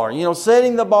bar,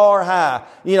 setting the bar high.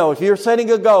 If you're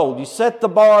setting a goal, you set the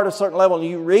bar at a certain level and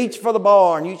you reach for the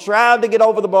bar and you try to get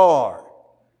over the bar.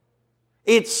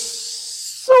 It's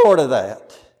sort of that.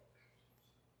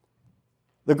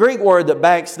 The Greek word that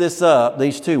backs this up,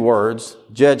 these two words,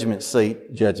 judgment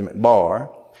seat, judgment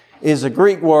bar, is the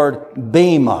Greek word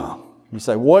bema. You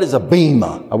say, what is a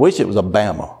bema? I wish it was a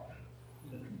Bama.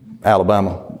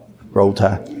 Alabama. Roll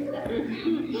Tide.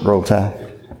 Roll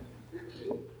Tide.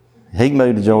 He can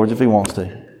move to Georgia if he wants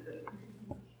to.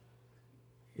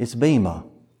 It's bema.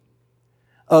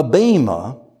 A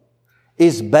bema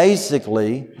is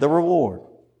basically the reward.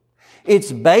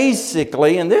 It's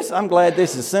basically, and this, I'm glad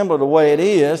this is similar to the way it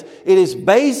is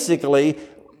basically,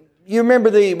 you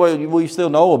remember we still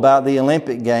know about the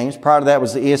Olympic Games. Prior to that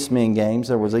was the Isthmian Games.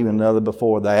 There was even another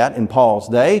before that in Paul's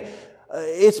day.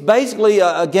 It's basically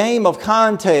a game of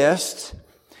contest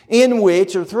in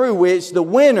which or through which the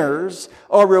winners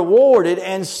are rewarded,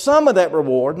 and some of that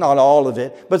reward, not all of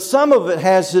it, but some of it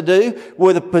has to do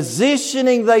with the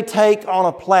positioning they take on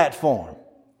a platform.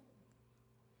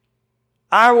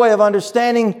 Our way of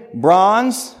understanding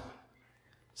bronze,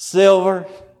 silver,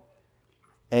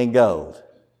 and gold.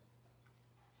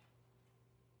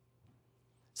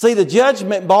 See, the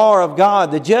judgment bar of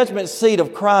God, the judgment seat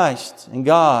of Christ and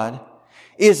God,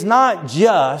 is not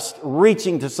just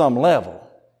reaching to some level.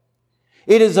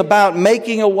 It is about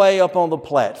making a way up on the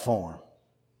platform.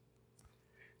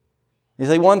 You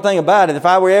see, one thing about it, if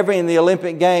I were ever in the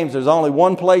Olympic Games, there's only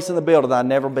one place in the building I'd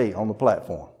never be, on the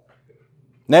platform.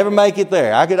 Never make it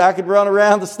there. I could run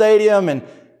around the stadium and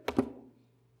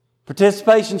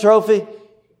participation trophy.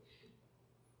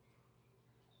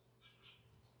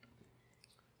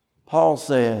 Paul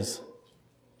says,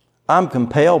 I'm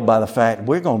compelled by the fact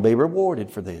we're going to be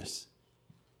rewarded for this.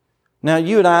 Now,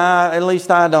 you and I, at least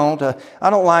I don't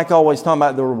like always talking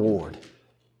about the reward.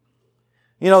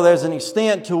 There's an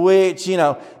extent to which,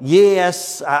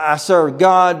 yes, I serve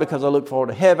God because I look forward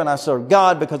to heaven. I serve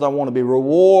God because I want to be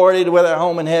rewarded with our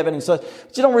home in heaven and such.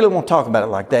 But you don't really want to talk about it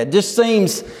like that. It just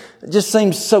seems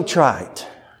so trite.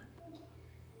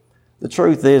 The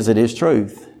truth is, it is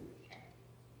truth.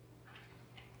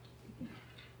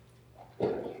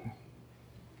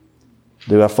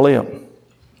 Do I flip?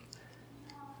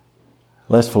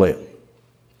 Let's flip.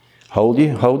 Hold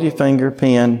your finger,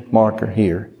 pen, marker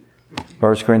here.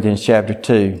 1 Corinthians chapter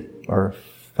 2 or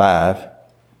 5.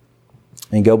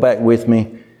 And go back with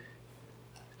me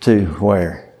to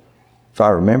where? If I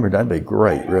remember, that'd be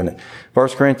great, wouldn't it? 1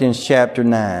 Corinthians chapter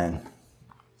 9.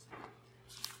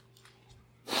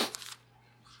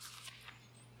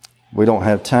 We don't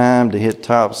have time to hit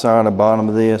top side or bottom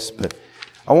of this, but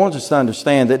I want us to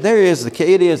understand that it is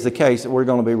the case that we're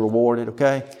going to be rewarded,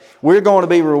 okay? We're going to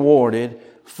be rewarded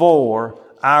for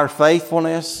our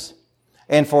faithfulness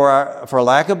and for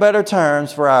lack of better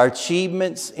terms, for our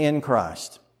achievements in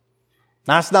Christ.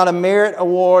 Now, it's not a merit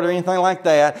award or anything like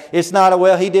that. It's not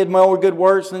he did more good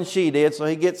works than she did, so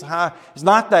he gets high. It's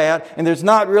not that. And there's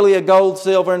not really a gold,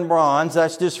 silver, and bronze.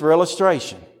 That's just for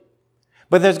illustration.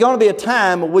 But there's going to be a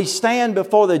time when we stand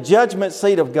before the judgment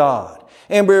seat of God.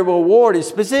 And we're rewarded,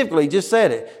 specifically, just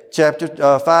said it, chapter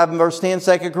 5 and verse 10,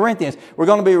 2 Corinthians. We're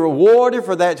going to be rewarded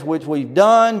for that which we've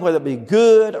done, whether it be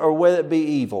good or whether it be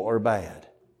evil or bad.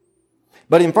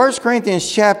 But in 1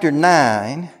 Corinthians chapter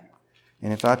 9,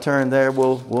 and if I turn there,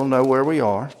 we'll know where we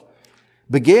are.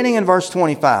 Beginning in verse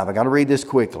 25, I got to read this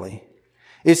quickly.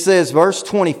 It says, verse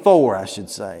 24, I should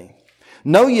say.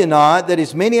 Know ye not that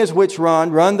as many as which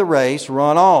run the race,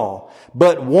 run all.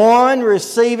 But one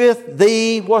receiveth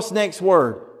the, what's the next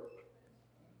word?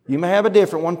 You may have a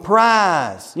different one,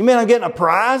 prize. You mean I'm getting a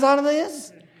prize out of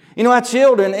this? You know, our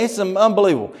children, it's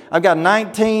unbelievable. I've got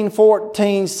 19,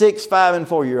 14, 6, 5, and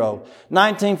 4-year-old.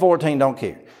 19, 14, don't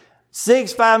care.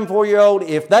 6, 5, and 4-year-old,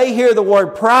 if they hear the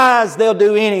word prize, they'll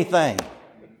do anything.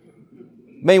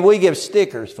 I mean, we give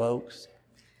stickers, folks,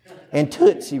 and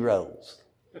Tootsie Rolls.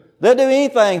 They'll do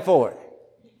anything for it.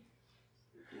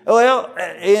 Well,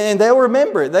 and they'll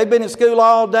remember it. They've been at school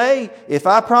all day. If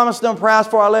I promised them a prize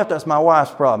before I left, that's my wife's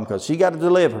problem because she got to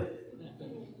deliver.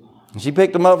 And she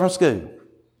picked them up from school.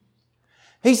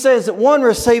 He says that one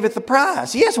receiveth the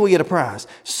prize. Yes, we get a prize.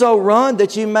 So run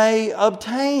that you may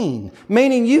obtain.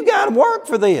 Meaning you got to work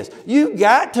for this. You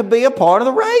got to be a part of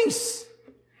the race.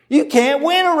 You can't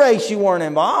win a race you weren't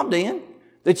involved in,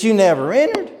 that you never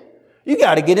entered. You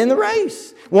got to get in the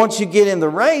race. Once you get in the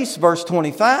race, verse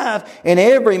 25, and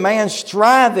every man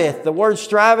striveth. The word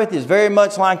striveth is very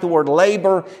much like the word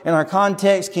labor in our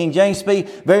context, King James speak,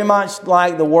 very much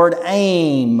like the word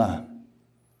aim,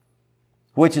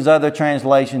 which is other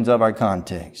translations of our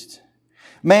context.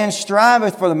 Man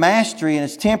striveth for the mastery and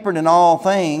is temperate in all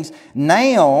things.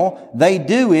 Now they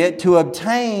do it to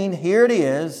obtain, here it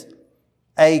is,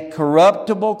 a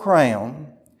corruptible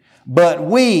crown, but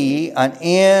we an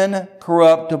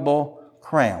incorruptible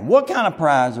crown. What kind of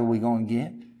prize are we going to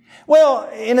get? Well,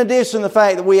 in addition to the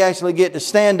fact that we actually get to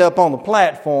stand up on the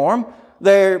platform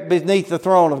there beneath the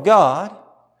throne of God,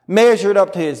 measured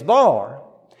up to His bar,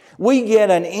 we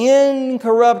get an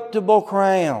incorruptible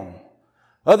crown.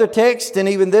 Other texts, and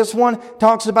even this one,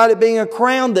 talks about it being a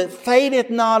crown that fadeth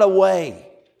not away.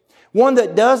 One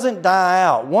that doesn't die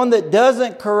out. One that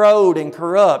doesn't corrode and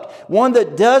corrupt. One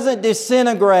that doesn't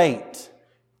disintegrate.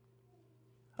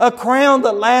 A crown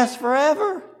that lasts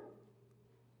forever.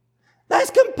 That's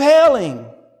compelling.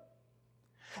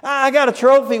 I got a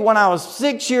trophy when I was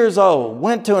 6 years old.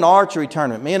 Went to an archery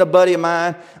tournament. Me and a buddy of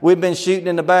mine, we'd been shooting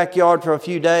in the backyard for a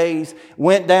few days.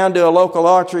 Went down to a local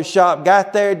archery shop.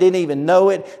 Got there, didn't even know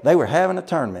it. They were having a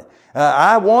tournament.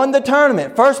 I won the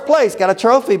tournament. First place. Got a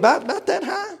trophy about that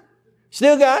high.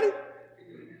 Still got it.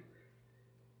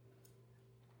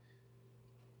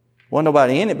 Wasn't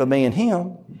nobody in it but me and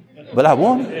him. But I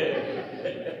won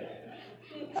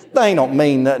it. That thing don't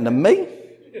mean nothing to me.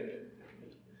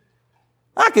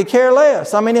 I could care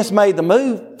less. I mean, it's made the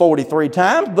move 43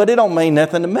 times, but it don't mean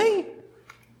nothing to me.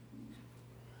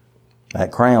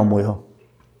 That crown will.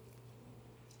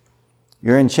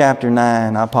 You're in chapter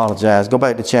 9. I apologize. Go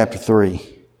back to chapter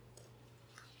 3.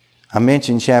 I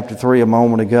mentioned chapter 3 a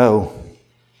moment ago.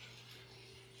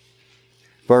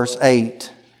 Verse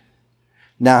 8.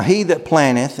 Now he that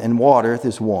planteth and watereth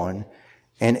is one,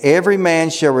 and every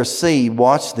man shall receive,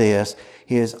 watch this,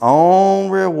 his own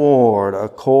reward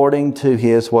according to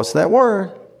his, what's that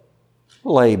word?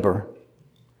 Labor.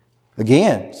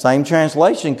 Again, same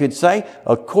translation could say,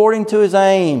 according to his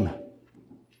aim.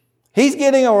 He's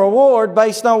getting a reward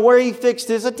based on where he fixed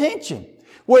his attention,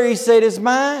 where he set his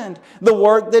mind, the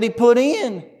work that he put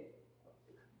in,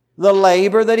 the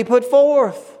labor that he put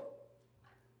forth.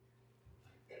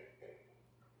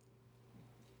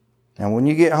 Now, when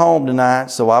you get home tonight,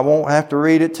 so I won't have to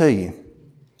read it to you,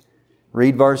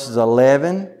 read verses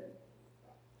 11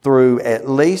 through at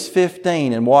least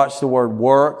 15 and watch the word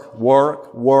work,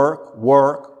 work, work,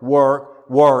 work, work,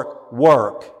 work,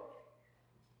 work.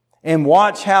 And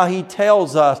watch how he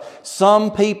tells us some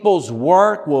people's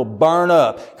work will burn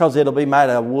up because it'll be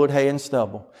made of wood, hay, and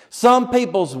stubble. Some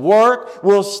people's work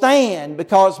will stand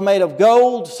because it's made of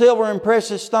gold, silver, and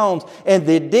precious stones. And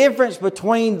the difference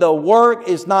between the work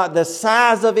is not the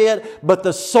size of it, but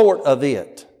the sort of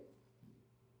it.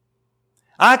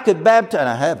 I could baptize, and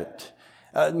I haven't.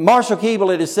 Marshall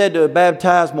Keeble, it is said to have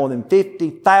baptized more than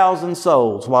 50,000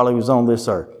 souls while he was on this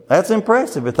earth. That's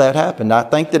impressive if that happened. I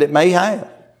think that it may have.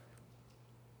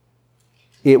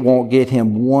 It won't get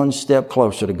him one step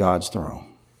closer to God's throne.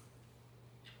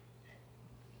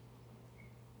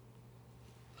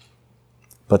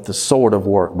 But the sort of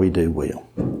work we do will.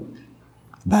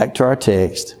 Back to our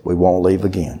text, we won't leave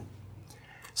again.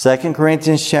 2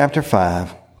 Corinthians chapter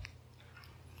 5.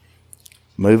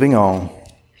 Moving on.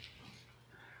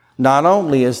 not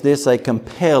only is this a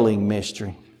compelling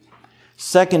mystery,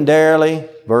 secondarily,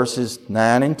 verses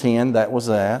 9 and 10, that was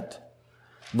that.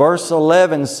 Verse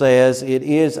 11 says it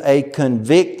is a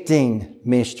convicting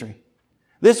mystery.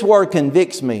 This word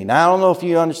convicts me. Now, I don't know if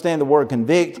you understand the word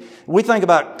convict. We think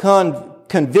about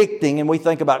convicting and we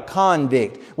think about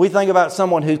convict. We think about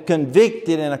someone who's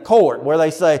convicted in a court where they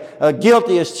say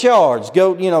guilty as charged.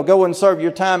 Go and serve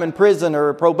your time in prison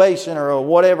or probation or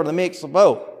whatever the mix of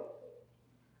both.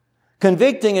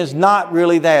 Convicting is not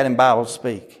really that in Bible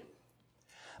speak.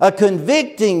 A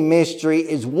convicting mystery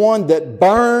is one that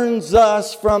burns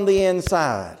us from the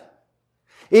inside.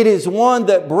 It is one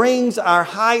that brings our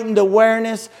heightened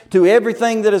awareness to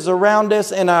everything that is around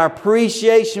us and our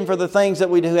appreciation for the things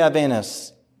that we do have in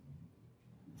us.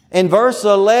 And verse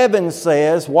 11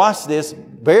 says, watch this,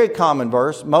 very common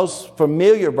verse, most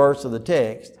familiar verse of the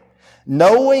text.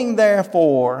 Knowing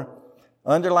therefore,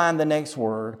 underline the next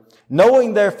word,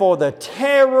 knowing therefore the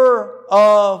terror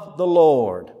of the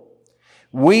Lord,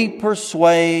 we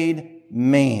persuade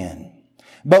men.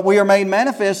 But we are made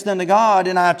manifest unto God,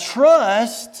 and I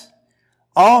trust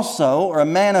also are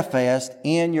manifest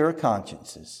in your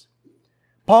consciences.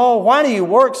 Paul, why do you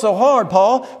work so hard,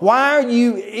 Paul? Why are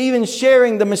you even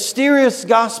sharing the mysterious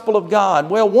gospel of God?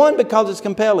 Well, one, because it's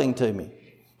compelling to me.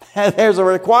 There's a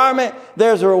requirement,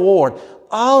 there's a reward.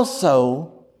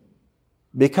 Also,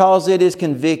 because it is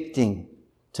convicting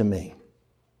to me.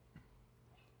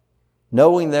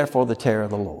 Knowing therefore the terror of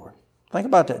the Lord. Think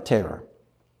about that terror.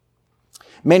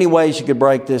 Many ways you could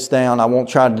break this down. I won't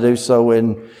try to do so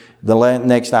in the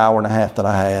next hour and a half that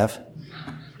I have.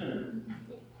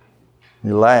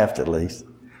 You laughed at least.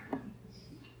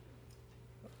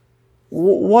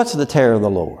 What's the terror of the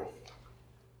Lord?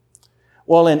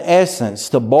 Well, in essence,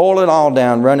 to boil it all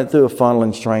down, run it through a funnel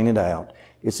and strain it out,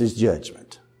 it's His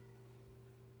judgment.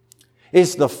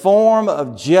 It's the form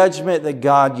of judgment that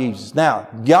God uses. Now,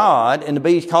 God, and to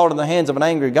be caught in the hands of an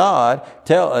angry God,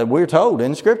 we're told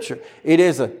in Scripture, it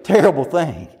is a terrible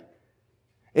thing.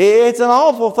 It's an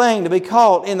awful thing to be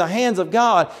caught in the hands of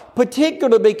God,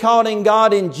 particularly to be caught in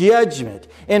God in judgment,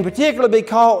 and particularly be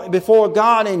caught before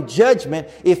God in judgment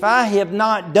if I have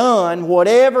not done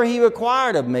whatever He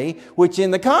required of me, which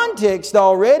in the context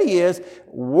already is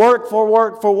work for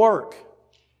work for work.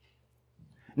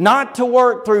 Not to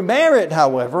work through merit,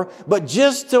 however, but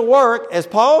just to work, as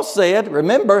Paul said,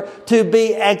 remember, to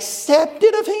be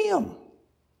accepted of Him.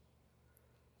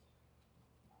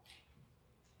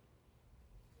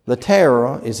 The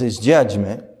terror is His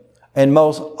judgment, and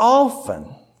most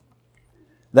often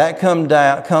that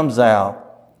comes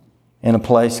out in a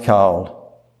place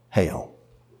called hell.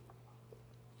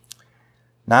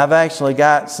 Now, I've actually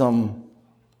got some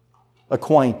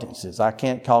acquaintances. I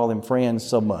can't call them friends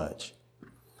so much.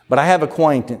 But I have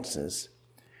acquaintances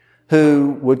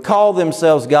who would call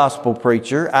themselves gospel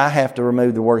preacher. I have to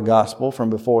remove the word gospel from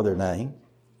before their name.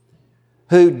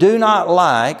 Who do not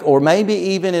like, or maybe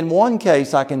even in one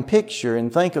case I can picture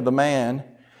and think of the man,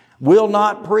 will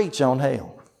not preach on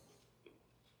hell.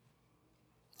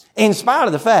 In spite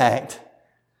of the fact,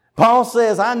 Paul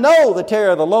says, I know the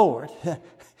terror of the Lord.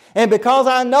 And because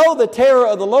I know the terror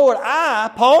of the Lord,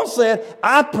 Paul said,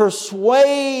 I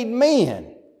persuade men.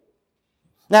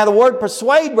 Now, the word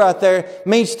persuade right there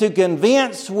means to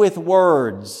convince with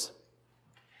words.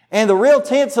 And the real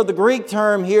tense of the Greek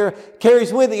term here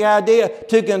carries with the idea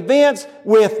to convince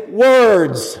with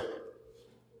words.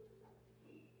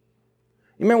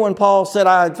 You remember when Paul said,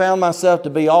 I had found myself to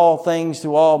be all things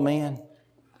to all men?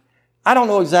 I don't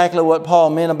know exactly what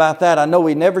Paul meant about that. I know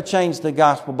he never changed the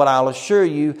gospel, but I'll assure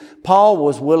you, Paul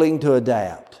was willing to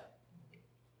adapt.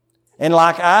 And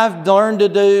like I've learned to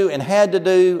do and had to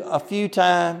do a few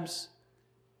times,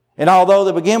 and although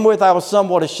to begin with I was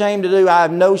somewhat ashamed to do, I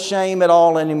have no shame at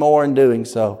all anymore in doing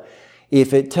so.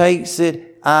 If it takes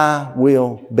it, I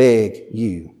will beg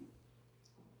you.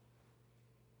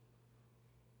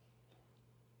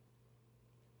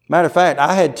 Matter of fact,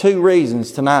 I had 2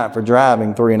 reasons tonight for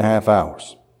driving 3.5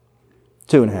 hours.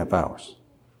 2.5 hours.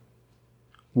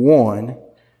 1,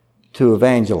 to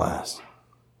evangelize.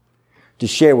 To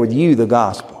share with you the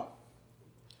gospel.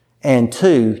 And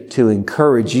 2, to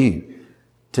encourage you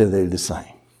to do the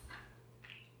same.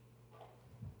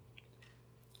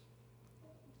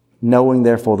 Knowing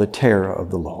therefore the terror of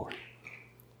the Lord,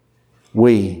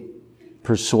 we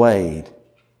persuade,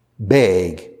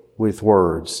 beg with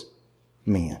words,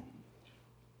 men.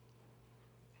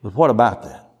 But what about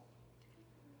that?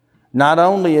 Not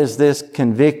only is this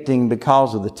convicting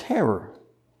because of the terror,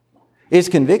 it's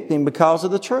convicting because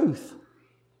of the truth.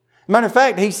 Matter of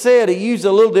fact, he used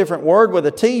a little different word with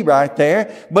a T right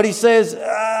there, but he says,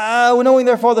 knowing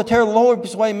therefore the terror of the Lord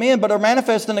persuade men, but are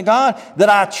manifest unto God, that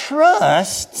I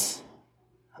trust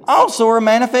also are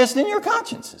manifest in your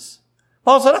consciences.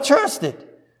 Paul said, I trust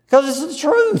it, because this is the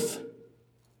truth.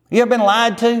 You ever been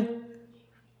lied to?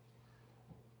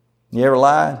 You ever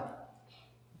lied?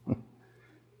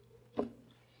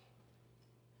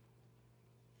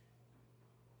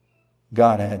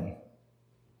 God hadn't.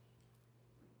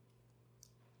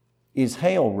 Is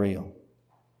hell real?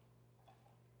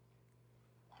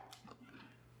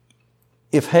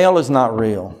 If hell is not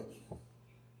real,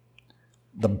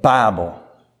 the Bible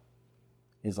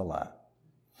is a lie.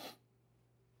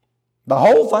 The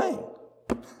whole thing.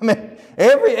 I mean,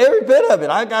 every bit of it.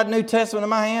 I got New Testament in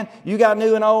my hand. You got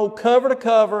New and Old, cover to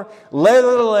cover,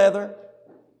 leather to leather.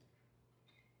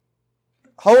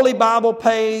 Holy Bible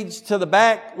page to the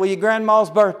back with your grandma's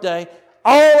birthday.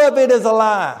 All of it is a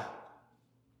lie.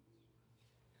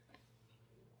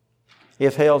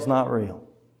 If hell's not real.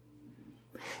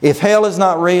 If hell is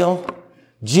not real,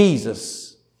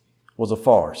 Jesus was a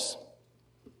farce.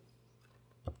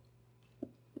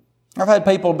 I've had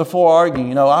people before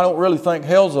argue, I don't really think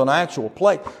hell's an actual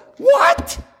place.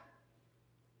 What?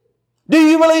 Do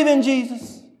you believe in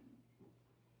Jesus?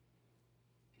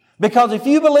 Because if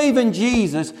you believe in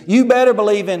Jesus, you better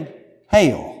believe in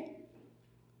hell.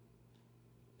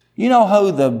 You know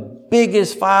who the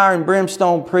biggest fire and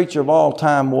brimstone preacher of all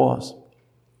time was?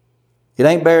 It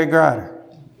ain't Barry Grider.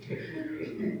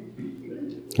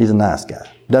 He's a nice guy.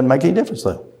 Doesn't make any difference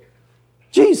though.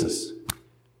 Jesus.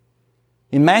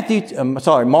 In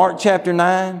Mark chapter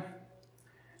 9,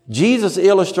 Jesus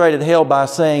illustrated hell by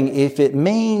saying, if it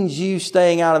means you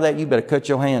staying out of that, you better cut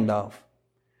your hand off.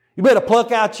 You better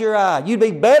pluck out your eye. You'd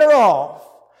be better off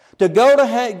to go to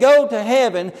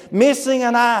heaven missing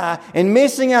an eye and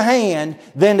missing a hand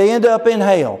than to end up in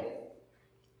hell.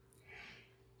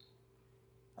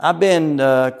 I've been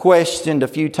questioned a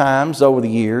few times over the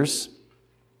years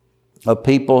of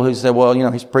people who said, well,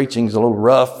 his preaching's a little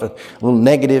rough, a little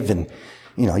negative, and,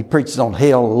 he preaches on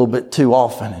hell a little bit too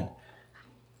often.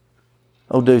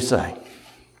 And, do say.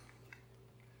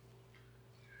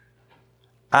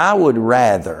 I would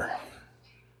rather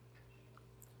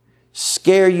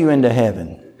scare you into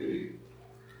heaven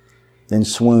than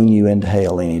swoon you into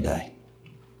hell any day.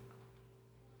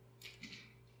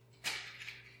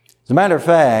 As a matter of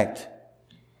fact,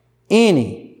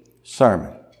 any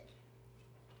sermon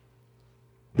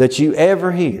that you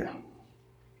ever hear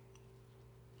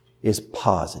is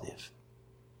positive.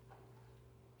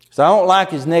 So I don't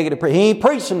like his negative preaching. He ain't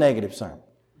preached a negative sermon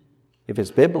if it's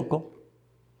biblical.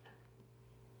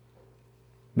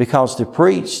 Because to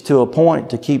preach to a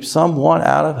point to keep someone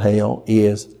out of hell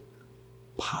is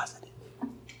positive.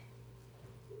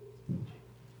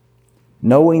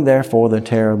 Knowing therefore the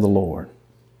terror of the Lord,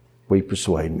 we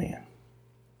persuade men.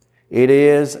 It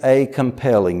is a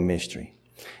compelling mystery.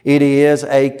 It is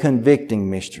a convicting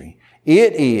mystery.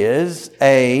 It is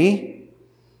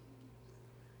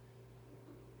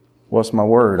what's my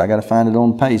word? I got to find it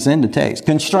on the page. It's in the text.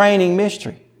 Constraining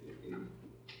mystery.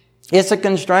 It's a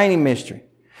constraining mystery.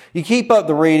 You keep up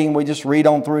the reading. We just read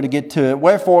on through to get to it.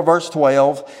 Wherefore, verse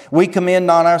 12, we commend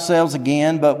not ourselves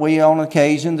again, but we on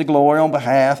occasion to glory on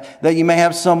behalf, that you may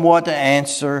have somewhat to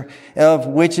answer, of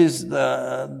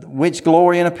which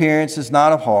glory and appearance is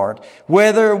not of heart.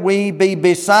 Whether we be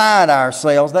beside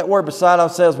ourselves, that word beside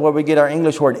ourselves, where we get our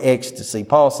English word ecstasy.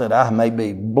 Paul said, I may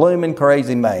be blooming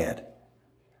crazy mad.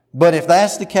 But if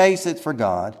that's the case, it's for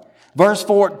God. Verse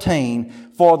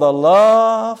 14, for the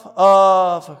love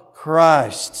of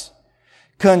Christ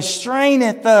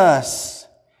constraineth us,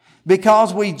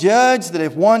 because we judge that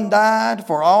if one died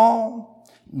for all,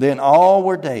 then all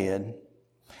were dead.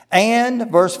 And,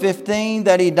 verse 15,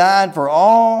 that he died for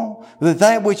all,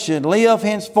 that which should live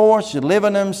henceforth should live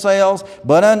in themselves,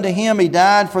 but unto him he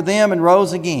died for them and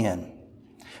rose again.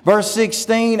 Verse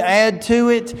 16, add to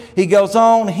it, he goes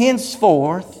on,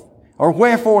 henceforth, or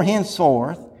wherefore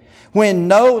henceforth, when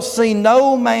see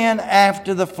no man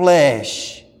after the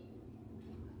flesh.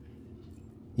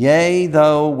 Yea,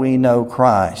 though we know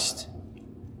Christ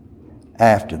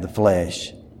after the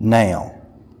flesh now.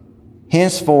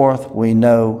 Henceforth we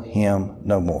know him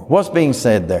no more. What's being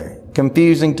said there?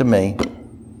 Confusing to me,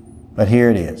 but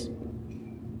here it is.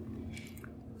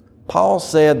 Paul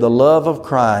said the love of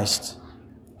Christ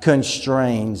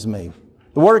constrains me.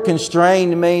 The word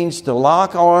constrained means to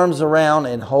lock arms around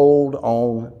and hold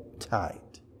on tight.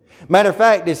 Matter of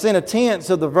fact, it's in a tense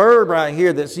of the verb right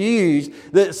here that's used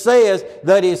that says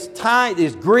that his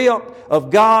grip of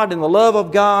God and the love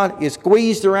of God is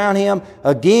squeezed around him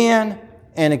again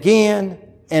and again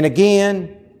and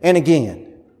again and again.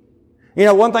 You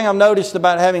know, one thing I've noticed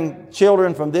about having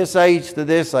children from this age to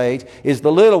this age is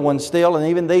the little ones still, and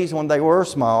even these when they were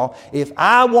small, if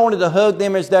I wanted to hug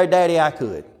them as their daddy, I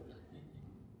could.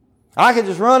 I could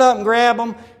just run up and grab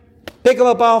them, pick them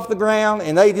up off the ground,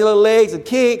 and their little legs would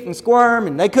kick and squirm,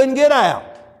 and they couldn't get out.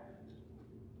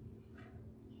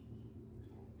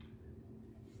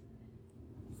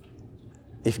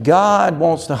 If God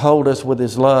wants to hold us with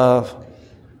His love,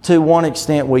 to one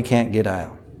extent we can't get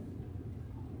out.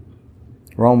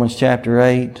 Romans chapter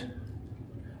 8,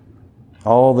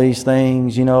 all these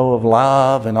things, of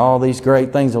love and all these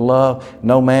great things of love,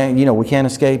 no man, we can't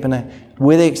escape in that.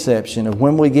 With the exception of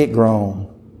when we get grown,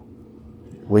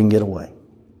 we can get away.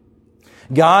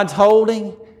 God's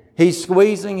holding, He's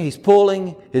squeezing, He's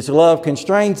pulling, His love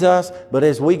constrains us, but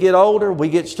as we get older, we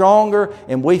get stronger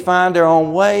and we find our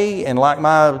own way. And like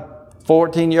my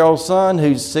 14-year-old son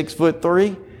who's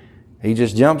 6'3", he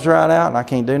just jumps right out and I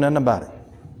can't do nothing about it.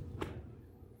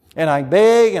 And I can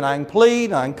beg and I can plead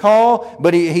and I can call,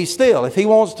 but he still, if he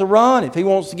wants to run, if he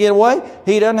wants to get away,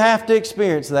 he doesn't have to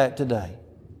experience that today.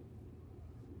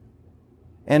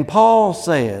 And Paul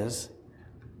says,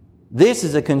 this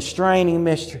is a constraining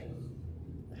mystery.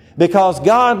 Because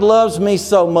God loves me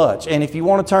so much, and if you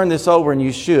want to turn this over, and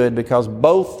you should, because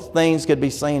both things could be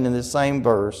seen in this same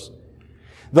verse,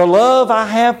 the love I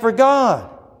have for God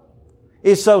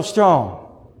is so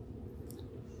strong.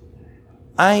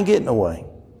 I ain't getting away.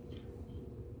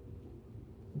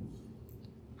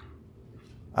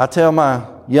 I tell my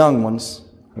young ones,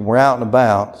 when we're out and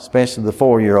about, especially the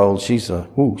 4-year-old, she's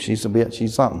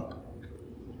something.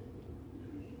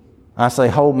 I say,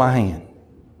 hold my hand.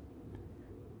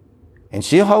 And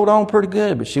she'll hold on pretty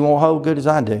good, but she won't hold good as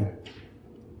I do.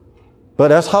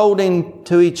 But us holding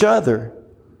to each other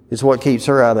is what keeps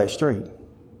her out of that street.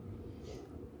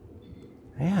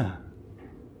 Yeah.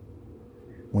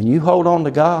 When you hold on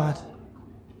to God,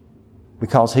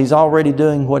 because He's already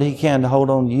doing what He can to hold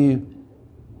on to you,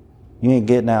 you ain't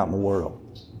getting out in the world.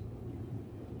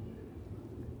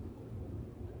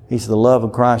 He's the love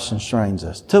of Christ constrains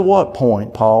us. To what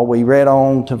point, Paul? We read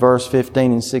on to verse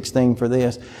 15 and 16 for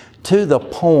this. To the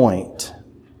point,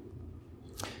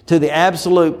 to the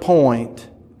absolute point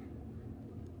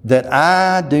that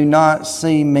I do not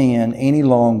see men any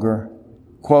longer,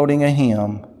 quoting a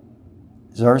hymn,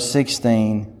 verse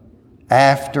 16,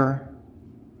 after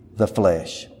the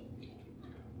flesh.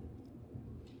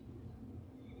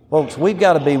 Folks, we've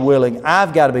got to be willing.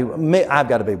 I've got to be willing. I've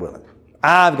got to be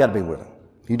willing.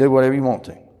 You do whatever you want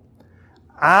to.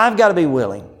 I've got to be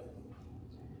willing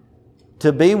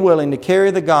to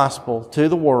carry the gospel to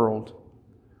the world,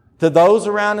 to those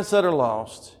around us that are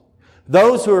lost,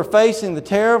 those who are facing the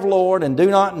terror of the Lord and do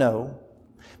not know,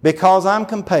 because I'm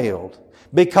compelled,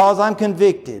 because I'm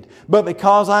convicted, but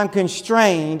because I'm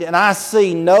constrained and I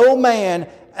see no man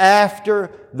after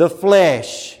the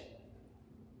flesh.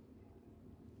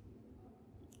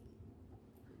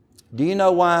 Do you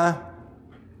know why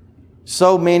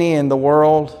so many in the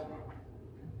world,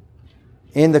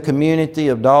 in the community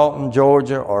of Dalton,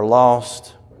 Georgia, are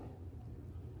lost?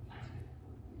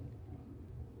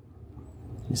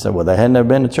 You say, well, they had never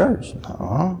been to church.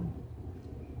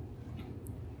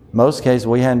 Most cases,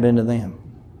 we hadn't been to them.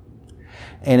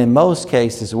 And in most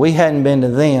cases, we hadn't been to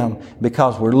them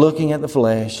because we're looking at the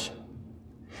flesh.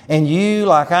 And you,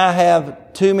 like I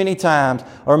have too many times,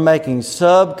 are making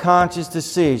subconscious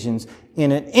decisions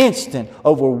in an instant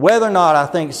over whether or not I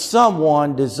think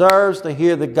someone deserves to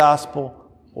hear the gospel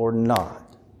or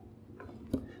not.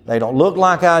 They don't look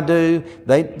like I do.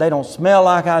 They don't smell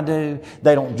like I do.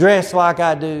 They don't dress like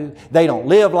I do. They don't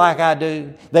live like I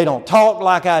do. They don't talk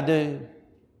like I do.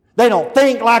 They don't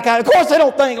think like I do. Of course they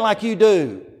don't think like you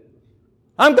do.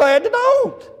 I'm glad they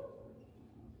don't.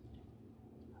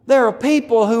 There are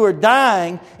people who are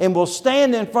dying and will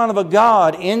stand in front of a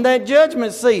God in that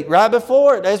judgment seat right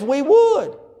before it, as we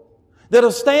would.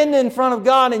 That'll stand in front of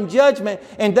God in judgment,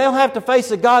 and they'll have to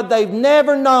face a God they've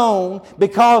never known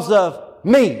because of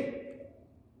me.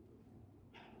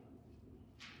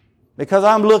 Because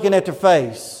I'm looking at their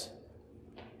face.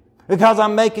 Because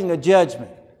I'm making a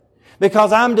judgment.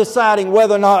 Because I'm deciding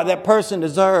whether or not that person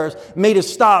deserves me to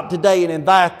stop today and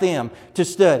invite them to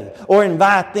study, or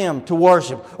invite them to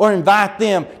worship, or invite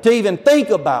them to even think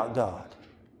about God.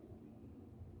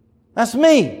 That's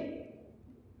me.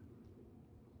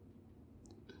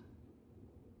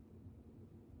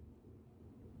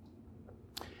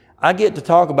 I get to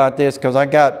talk about this because I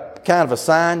got kind of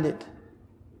assigned it.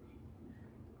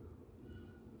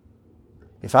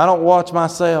 If I don't watch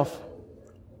myself,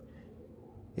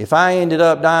 If I ended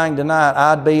up dying tonight,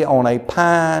 I'd be on a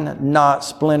pine knot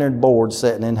splintered board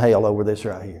sitting in hell over this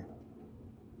right here.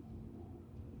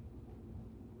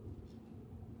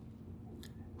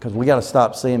 Because we got to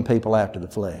stop seeing people after the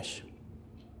flesh.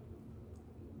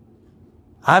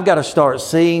 I've got to start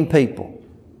seeing people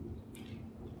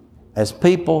as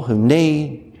people who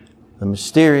need the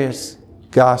mysterious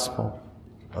gospel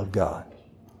of God.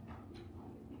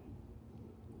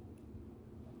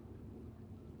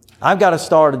 I've got to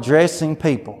start addressing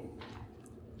people,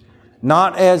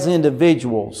 not as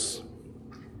individuals,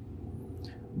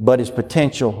 but as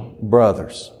potential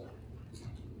brothers.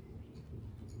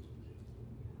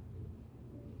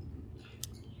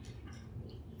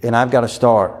 And I've got to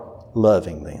start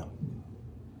loving them.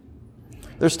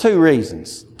 There's two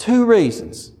reasons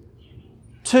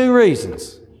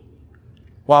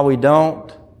why we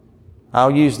don't,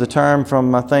 I'll use the term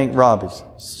from, I think, Robbie's,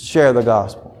 share the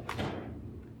gospel.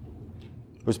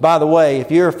 Which, by the way, if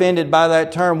you're offended by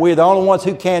that term, we're the only ones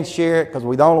who can share it because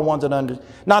we're the only ones that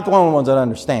not the only ones that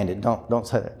understand it. Don't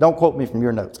say that. Don't quote me from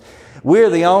your notes. We're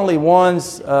the only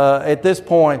ones at this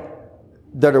point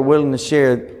that are willing to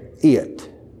share it.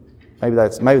 Maybe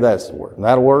that's the word.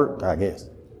 That'll work, I guess.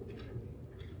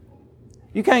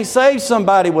 You can't save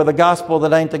somebody with a gospel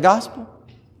that ain't the gospel.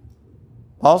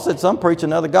 Paul said some preach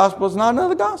another gospel is not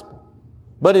another gospel.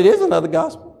 But it is another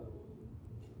gospel.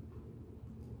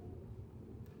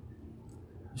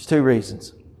 There's two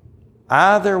reasons.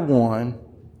 Either one,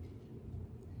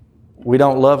 we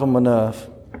don't love them enough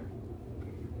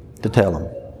to tell them.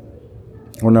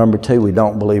 Or number two, we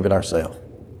don't believe it ourselves.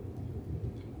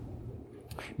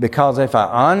 Because if I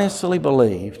honestly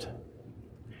believed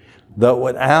that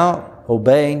without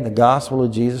obeying the gospel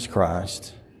of Jesus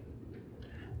Christ,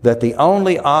 that the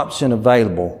only option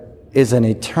available is an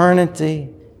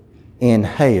eternity in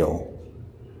hell,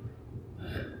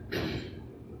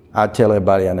 I'd tell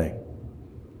everybody I knew.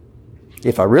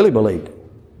 If I really believed it,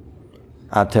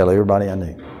 I'd tell everybody I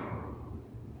knew.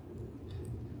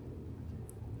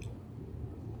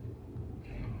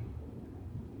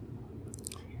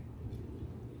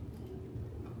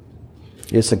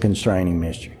 It's a constraining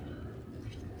mystery.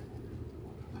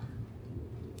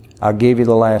 I'll give you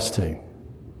the last two.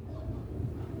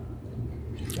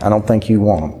 I don't think you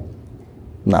want them.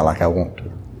 Not like I want to.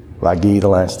 But I'll give you the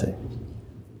last two.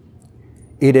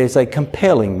 It is a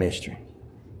compelling mystery.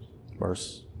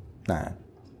 Verse 9,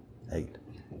 8.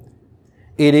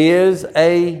 It is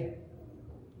a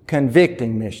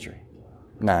convicting mystery.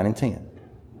 9 and 10.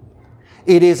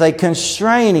 It is a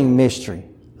constraining mystery.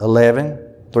 11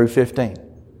 through 15.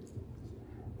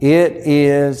 It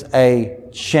is a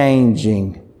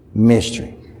changing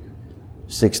mystery.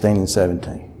 16 and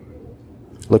 17.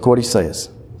 Look what he says.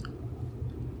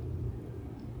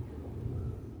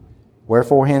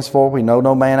 Wherefore henceforth we know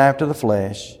no man after the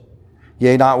flesh.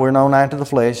 Yea, not we're known after the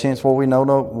flesh, henceforth we know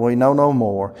no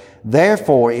more.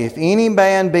 Therefore, if any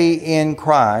man be in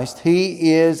Christ,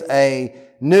 he is a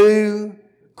new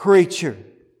creature.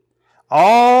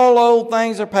 All old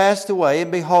things are passed away, and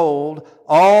behold,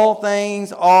 all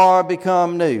things are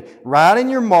become new. Right in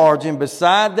your margin,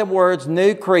 beside the words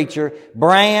new creature,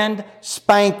 brand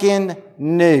spanking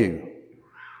new.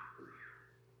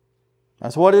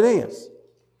 That's what it is.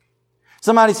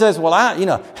 Somebody says, well, I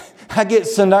get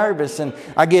so nervous and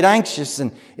I get anxious,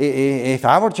 and if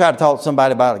I were to try to talk to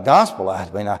somebody about the gospel,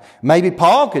 maybe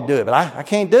Paul could do it, but I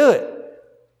can't do it.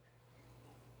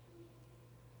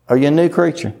 Are you a new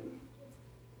creature?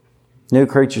 New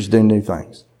creatures do new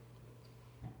things.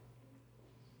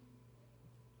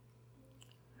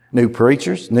 New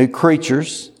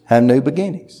creatures have new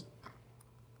beginnings.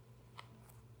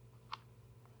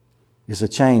 It's a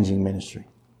changing ministry.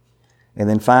 And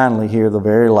then finally, here, the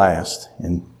very last,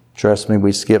 and trust me,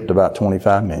 we skipped about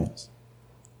 25 minutes.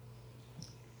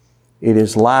 It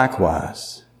is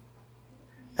likewise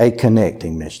a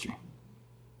connecting mystery.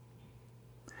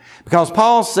 Because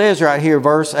Paul says right here,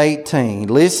 verse 18,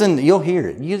 listen, you'll hear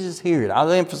it. You just hear it.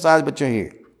 I'll emphasize, but you'll hear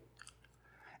it.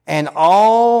 And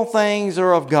all things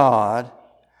are of God,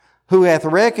 who hath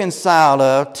reconciled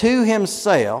us to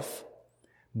himself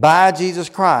by Jesus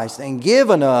Christ, and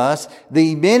given us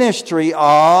the ministry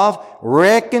of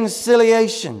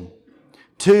reconciliation.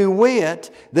 To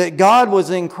wit, that God was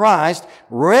in Christ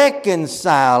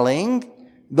reconciling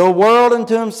the world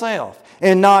unto himself,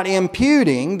 and not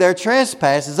imputing their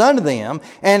trespasses unto them,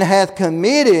 and hath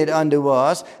committed unto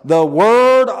us the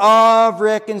word of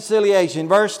reconciliation.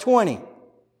 Verse 20.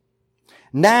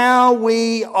 Now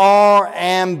we are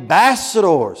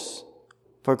ambassadors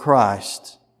for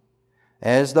Christ,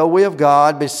 as though we of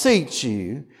God beseech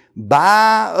you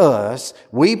by us,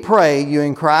 we pray you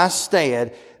in Christ's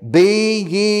stead, be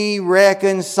ye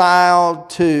reconciled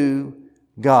to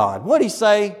God. What did he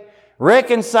say?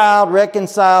 Reconciled,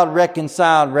 reconciled,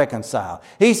 reconciled, reconciled.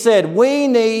 He said we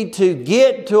need to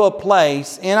get to a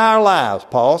place in our lives,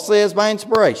 Paul says by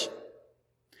inspiration,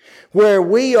 where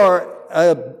we are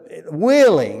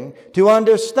willing to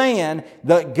understand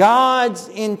that God's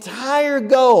entire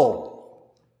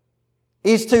goal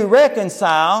is to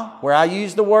reconcile, where I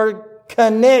use the word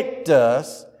connect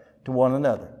us to one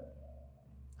another.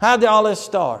 How did all this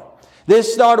start?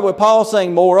 This started with Paul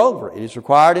saying, moreover, it is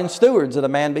required in stewards that a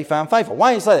man be found faithful.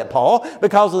 Why do you say that, Paul?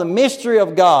 Because of the mystery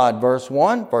of God, verse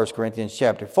 1, 1 Corinthians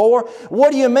chapter 4.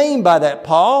 What do you mean by that,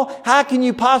 Paul? How can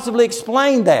you possibly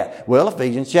explain that? Well,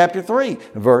 Ephesians chapter 3,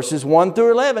 verses 1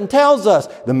 through 11 tells us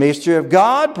the mystery of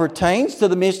God pertains to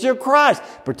the mystery of Christ,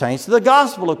 pertains to the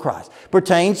gospel of Christ,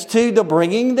 pertains to the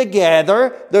bringing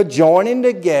together, the joining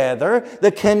together,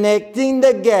 the connecting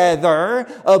together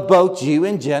of both Jew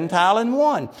and Gentile in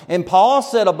one. And Paul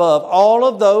said above all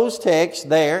of those texts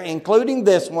there, including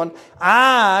this one,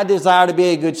 I desire to be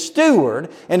a good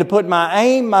steward and to put my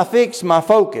aim, my fix, my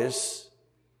focus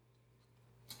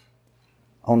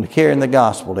on the carrying the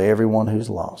gospel to everyone who's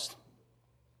lost.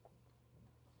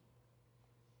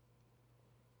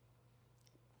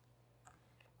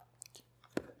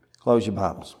 Close your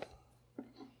Bibles.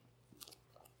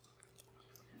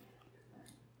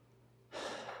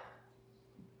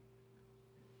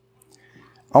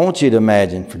 I want you to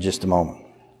imagine for just a moment.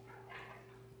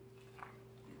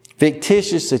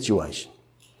 Fictitious situation.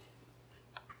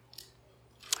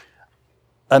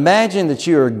 Imagine that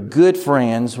you are good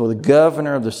friends with the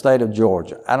governor of the state of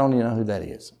Georgia. I don't even know who that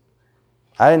is.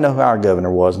 I didn't know who our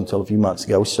governor was until a few months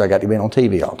ago, so I got to be on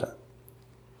TV all the time.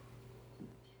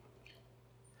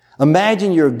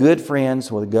 Imagine you're good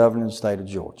friends with the governor of the state of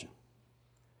Georgia.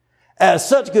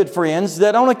 Such good friends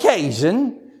that on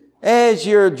occasion, as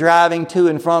you're driving to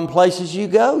and from places you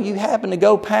go, you happen to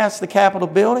go past the Capitol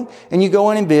building and you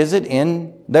go in and visit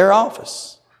in their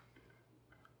office.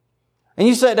 And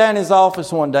you sat down in his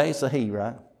office one day. It's a he,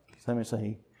 right? It's a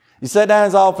he. You sat down in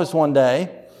his office one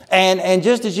day and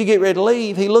just as you get ready to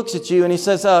leave, he looks at you and he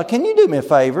says, can you do me a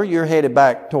favor? You're headed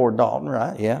back toward Dalton,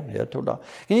 right? Yeah, toward Dalton.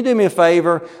 Can you do me a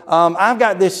favor? I've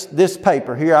got this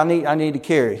paper here I need to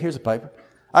carry. Here's a paper.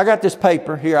 I got this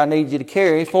paper here I need you to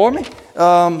carry for me.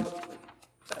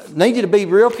 Need you to be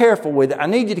real careful with it. I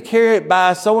need you to carry it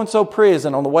by so-and-so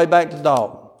prison on the way back to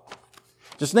Dalton.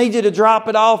 Just need you to drop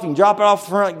it off. You can drop it off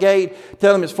the front gate.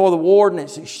 Tell them it's for the warden.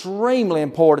 It's extremely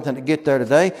important to get there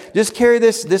today. Just carry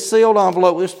this sealed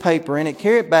envelope with this paper in it.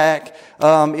 Carry it back.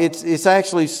 It's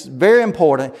actually very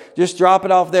important. Just drop it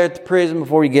off there at the prison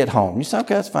before you get home. You say,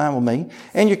 okay, that's fine with me.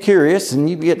 And you're curious and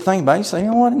you get to think about it. You say,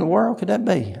 you know, what in the world could that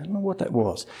be? I don't know what that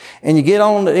was. And you get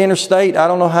on the interstate. I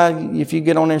don't know if you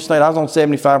get on the interstate. I was on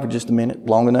 75 for just a minute,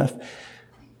 long enough.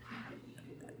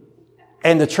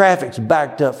 And the traffic's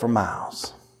backed up for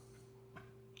miles.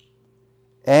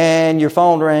 And your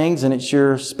phone rings and it's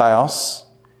your spouse.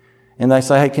 And they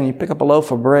say, hey, can you pick up a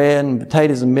loaf of bread and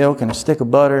potatoes and milk and a stick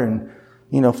of butter? And,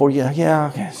 for you,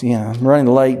 I'm running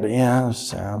late, but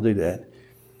I'll do that.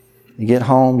 You get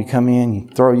home, you come in, you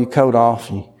throw your coat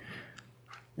off, you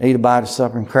eat a bite of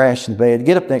supper and crash in bed. You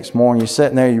get up next morning, you're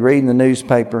sitting there, you're reading the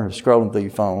newspaper, scrolling through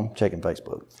your phone, checking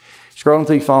Facebook. Scrolling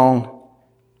through your phone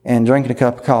and drinking a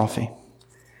cup of coffee.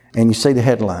 And you see the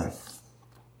headline.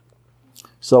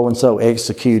 So-and-so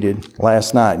executed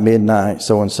last night, midnight,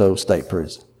 so-and-so state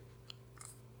prison.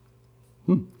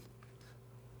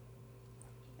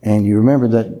 And you remember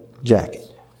that jacket.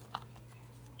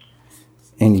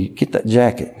 And you get that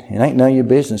jacket. It ain't none of your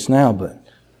business now, but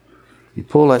you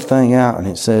pull that thing out and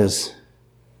it says,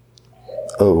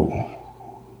 oh,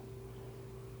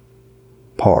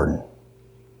 pardon.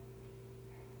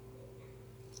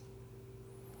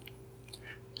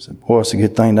 I said, boy, it's a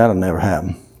good thing that'll never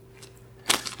happen.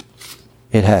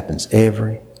 It happens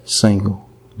every single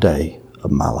day of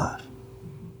my life.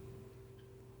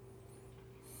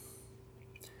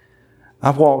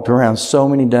 I've walked around so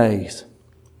many days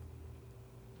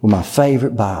with my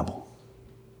favorite Bible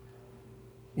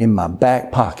in my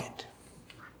back pocket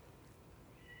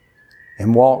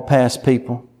and walked past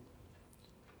people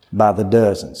by the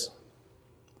dozens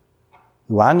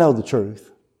who I know the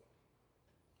truth.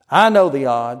 I know the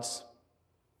odds.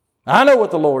 I know what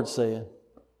the Lord said.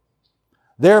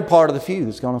 They're part of the few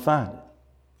that's going to find it.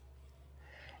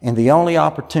 And the only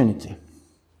opportunity,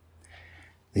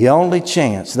 the only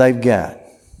chance they've got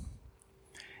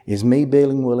is me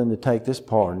being willing to take this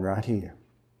pardon right here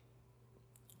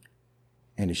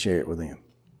and to share it with them.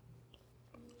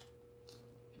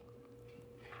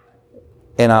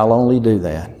 And I'll only do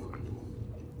that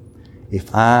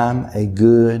if I'm a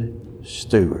good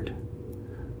steward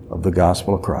of the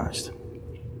gospel of Christ.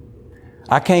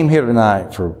 I came here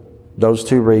tonight for those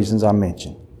two reasons I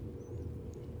mentioned.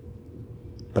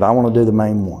 But I want to do the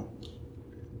main one.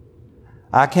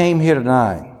 I came here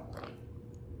tonight.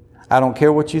 I don't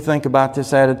care what you think about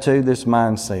this attitude, this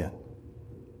mindset.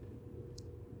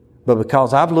 But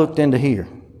because I've looked into here,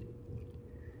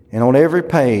 and on every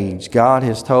page, God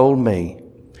has told me,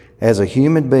 as a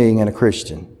human being and a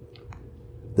Christian,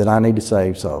 that I need to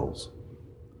save souls.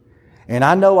 And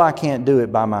I know I can't do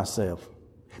it by myself.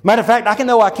 Matter of fact, I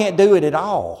know I can't do it at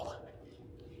all.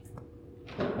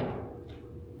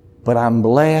 But I'm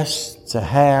blessed to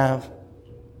have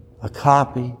a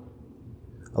copy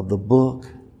of the book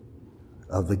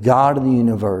of the God of the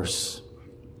universe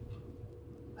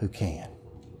who can.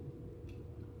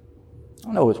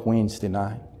 I know it's Wednesday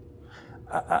night.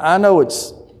 I know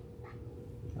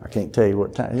I can't tell you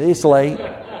what time. It's late.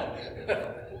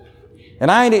 And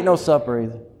I ain't eating no supper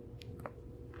either.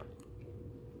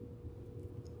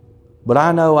 But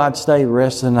I know I'd stay the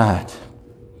rest of the night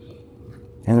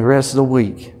and the rest of the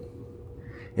week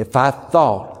if I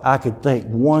thought I could take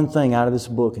one thing out of this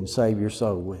book and save your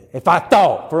soul with it. If I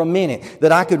thought for a minute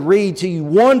that I could read to you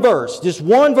one verse, just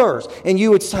one verse, and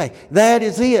you would say, that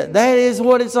is it. That is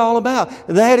what it's all about.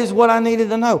 That is what I needed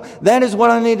to know. That is what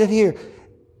I needed to hear.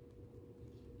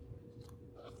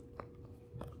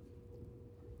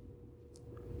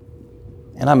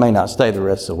 And I may not stay the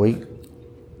rest of the week.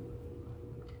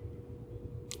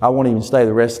 I won't even stay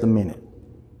the rest of the minute.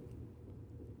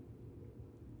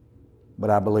 But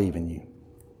I believe in you.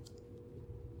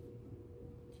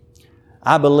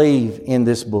 I believe in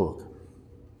this book.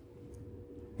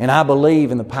 And I believe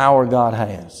in the power God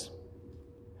has.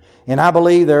 And I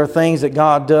believe there are things that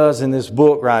God does in this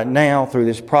book right now, through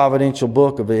this providential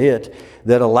book of it,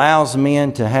 that allows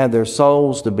men to have their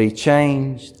souls to be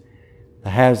changed, that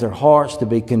has their hearts to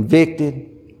be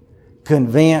convicted,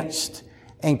 convinced,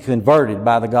 and converted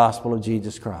by the gospel of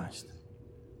Jesus Christ.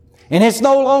 And it's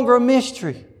no longer a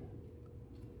mystery.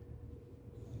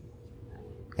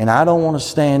 And I don't want to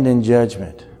stand in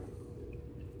judgment.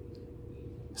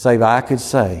 Save I could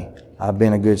say, I've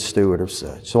been a good steward of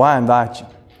such. So I invite you.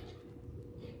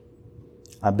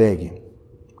 I beg you.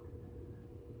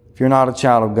 If you're not a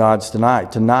child of God's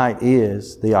tonight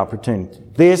is the opportunity.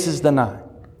 This is the night.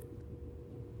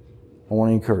 I want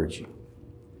to encourage you.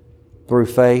 Through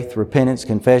faith, repentance,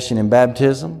 confession, and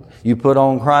baptism, you put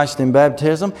on Christ in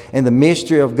baptism, and the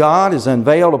mystery of God is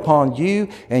unveiled upon you,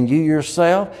 and you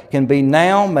yourself can be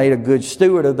now made a good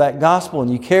steward of that gospel,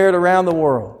 and you carry it around the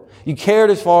world. You carry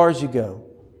it as far as you go.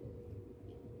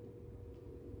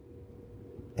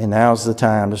 And now's the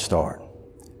time to start.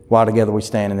 While together we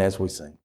stand and as we sing.